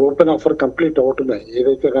open offer complete అవుతున్నాయి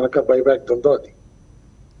ఏదైతే కనుక బైబ్యాక్ ఉందో అది.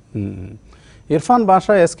 ఇర్ఫాన్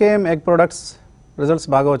బాషా ఎస్కేఎం ఎగ్ ప్రొడక్ట్స్ రిజల్ట్స్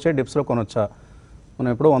బాగా వచ్చాయి, డిప్స్లో కొనొచ్చా? మనం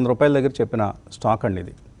ఎప్పుడు 100 రూపాయల దగ్గర చెప్పిన స్టాక్ అండి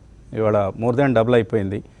ఇది, ఇవాళ మోర్ దాన్ డబుల్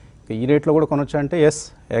అయిపోయింది. ఈ రేట్లో కూడా కొనొచ్చా అంటే yes,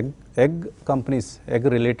 egg companies, egg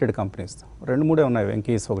related companies 2-3 ఉన్నాయి,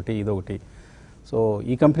 వెంకీస్ ఒకటి, ఇదొకటి. సో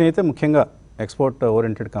ఈ కంపెనీ అయితే ముఖ్యంగా ఎక్స్పోర్ట్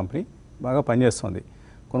ఓరియంటెడ్ కంపెనీ, బాగా పనిచేస్తుంది.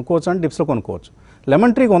 కొనుక్కోవచ్చు అంటే డిప్స్లో కొనుక్కోవచ్చు.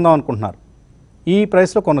 లెమన్ ట్రీ కొందాం అనుకుంటున్నారు, ఈ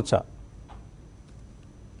ప్రైస్లో కొనొచ్చా?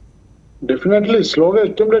 డెఫినెట్లీ స్లోగా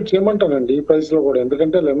అక్యుములేట్ చేయమంటానండి ఈ ప్రైస్ లో కూడా,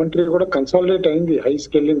 ఎందుకంటే లెమన్ ట్రీ కూడా కన్సాలిడేట్ అయింది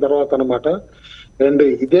హైస్కి వెళ్ళిన తర్వాత అనమాట. అండ్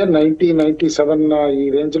ఇదే 90-97 ఈ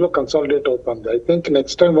రేంజ్ లో కన్సాలిడేట్ అవుతుంది. I think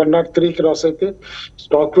next time 103 cross అయితే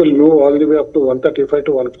stock will move all the way up to 135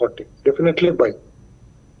 to 140. Definitely by.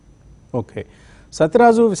 Okay,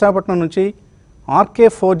 Satyaraju Visakhapatnam నుంచి ఆర్కే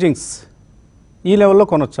ఫోర్జింగ్స్ ఈ లెవెల్లో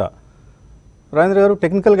కొనొచ్చా? రాజేంద్ర గారు,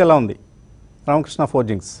 టెక్నికల్గా ఎలా ఉంది Ramakrishna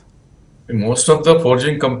forgings? Most of the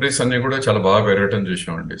forging companies అన్ని కూడా చాలా బాగా పెరగటం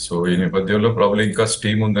చూసామండి. సో ఈ నేపథ్యంలో ప్రాబ్లీ ఇంకా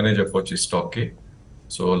స్టీమ్ ఉందనే చెప్పొచ్చు ఈ స్టాక్ కి.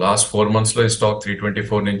 సో లాస్ట్ 4 months లో ఈ స్టాక్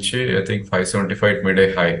 324 నుంచి I think 575 made A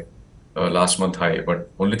high, last month high. But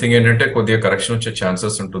only thing ఏంటంటే కొద్దిగా కరెక్షన్ వచ్చే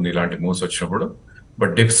ఛాన్సెస్ ఉంటుంది ఇలాంటి మూవ్స్ వచ్చినప్పుడు.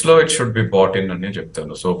 బట్ డిప్స్ లో it should be bought in అని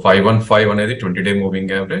చెప్తాను. సో 515 అనేది 20-day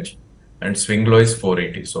moving average and swing లో ఇస్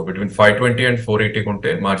 480. సో బిట్వీన్ 520 and 480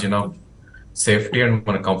 ఉంటే మార్జిన్ ఆఫ్ సేఫ్టీ అండ్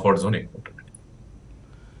మన కంఫర్ట్ జోన్ ఎక్కువ ఉంటుంది.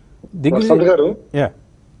 వసంత్ గారు,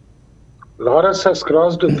 లారస్ హస్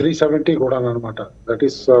క్రాస్డ్ 370 కూడా అనమాట. That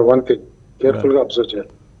is one thing careful గా అబ్జర్వ్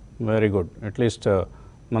చేయాలి. Very good. అట్లీస్ట్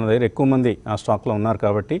మన దగ్గర ఎక్కువ మంది ఆ స్టాక్లో ఉన్నారు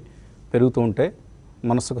కాబట్టి పెరుగుతూ ఉంటే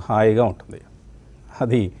మనసుకు హాయిగా ఉంటుంది.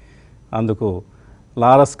 అది అందుకు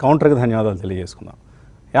లారస్ కౌంటర్కి ధన్యవాదాలు తెలియజేసుకుందాం.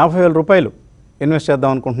 50,000 రూపాయలు ఇన్వెస్ట్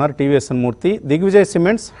చేద్దాం అనుకుంటున్నారు టీవీఎస్ఎన్ మూర్తి, దిగ్విజయ్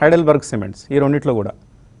సిమెంట్స్, హైడెల్బర్గ్ సిమెంట్స్, ఈ రెండిట్లో కూడా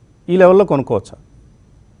ఈ లెవెల్లో కొనుక్కోవచ్చా?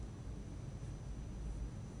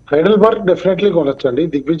 Heidelberg definitely కొనొచ్చండి,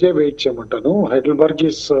 Digvijay wait చేయమంటాను. Heidelberg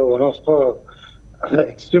is one of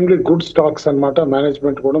extremely good stocks అన్నమాట,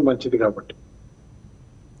 మేనేజ్మెంట్ కూడా మంచిది కాబట్టి.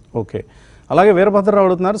 ఓకే, అలాగే వీరభద్రరావు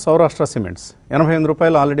అడుగుతున్నారు సౌరాష్ట్ర సిమెంట్స్ 88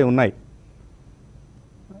 రూపాయలు ఆల్రెడీ ఉన్నాయి,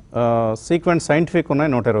 సీక్వెంట్ సైంటిఫిక్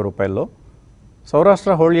ఉన్నాయి 120 రూపాయల్లో.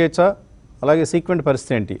 సౌరాష్ట్ర హోల్డ్ చేయొచ్చా? అలాగే సీక్వెంట్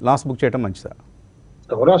పరిస్థితి ఏంటి, లాస్ బుక్ చేయడం మంచిదా?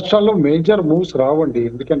 సౌరాష్ట్రలో మేజర్ మూవ్స్ రావండి,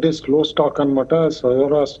 ఎందుకంటే స్లో స్టాక్ అన్నమాట.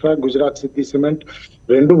 సౌరాష్ట్ర, గుజరాత్ సిటీ సిమెంట్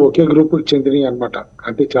రెండు ఒకే గ్రూప్ కి చెందినవి అనమాట.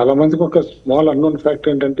 అంటే చాలా మందికి ఒక స్మాల్ అన్నోన్ ఫ్యాక్ట్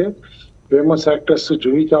ఏంటంటే ఫేమస్ యాక్టర్స్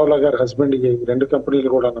జూహీ చావ్లా గారి హస్బెండ్ రెండు కంపెనీలు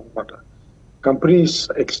కూడా అనమాట. Companies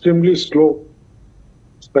extremely slow,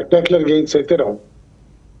 spectacular gains అయితే రావు.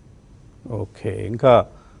 ఓకే, ఇంకా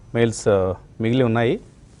మెయిల్స్ మిగిలి ఉన్నాయి.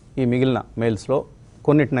 ఈ మిగిలిన మెయిల్స్లో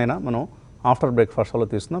కొన్నిటినైనా మనం ఆఫ్టర్ బ్రేక్ఫాస్ట్లో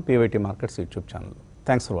తీసుకున్నాం PYT markets YouTube channel.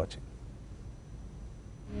 Thanks for watching.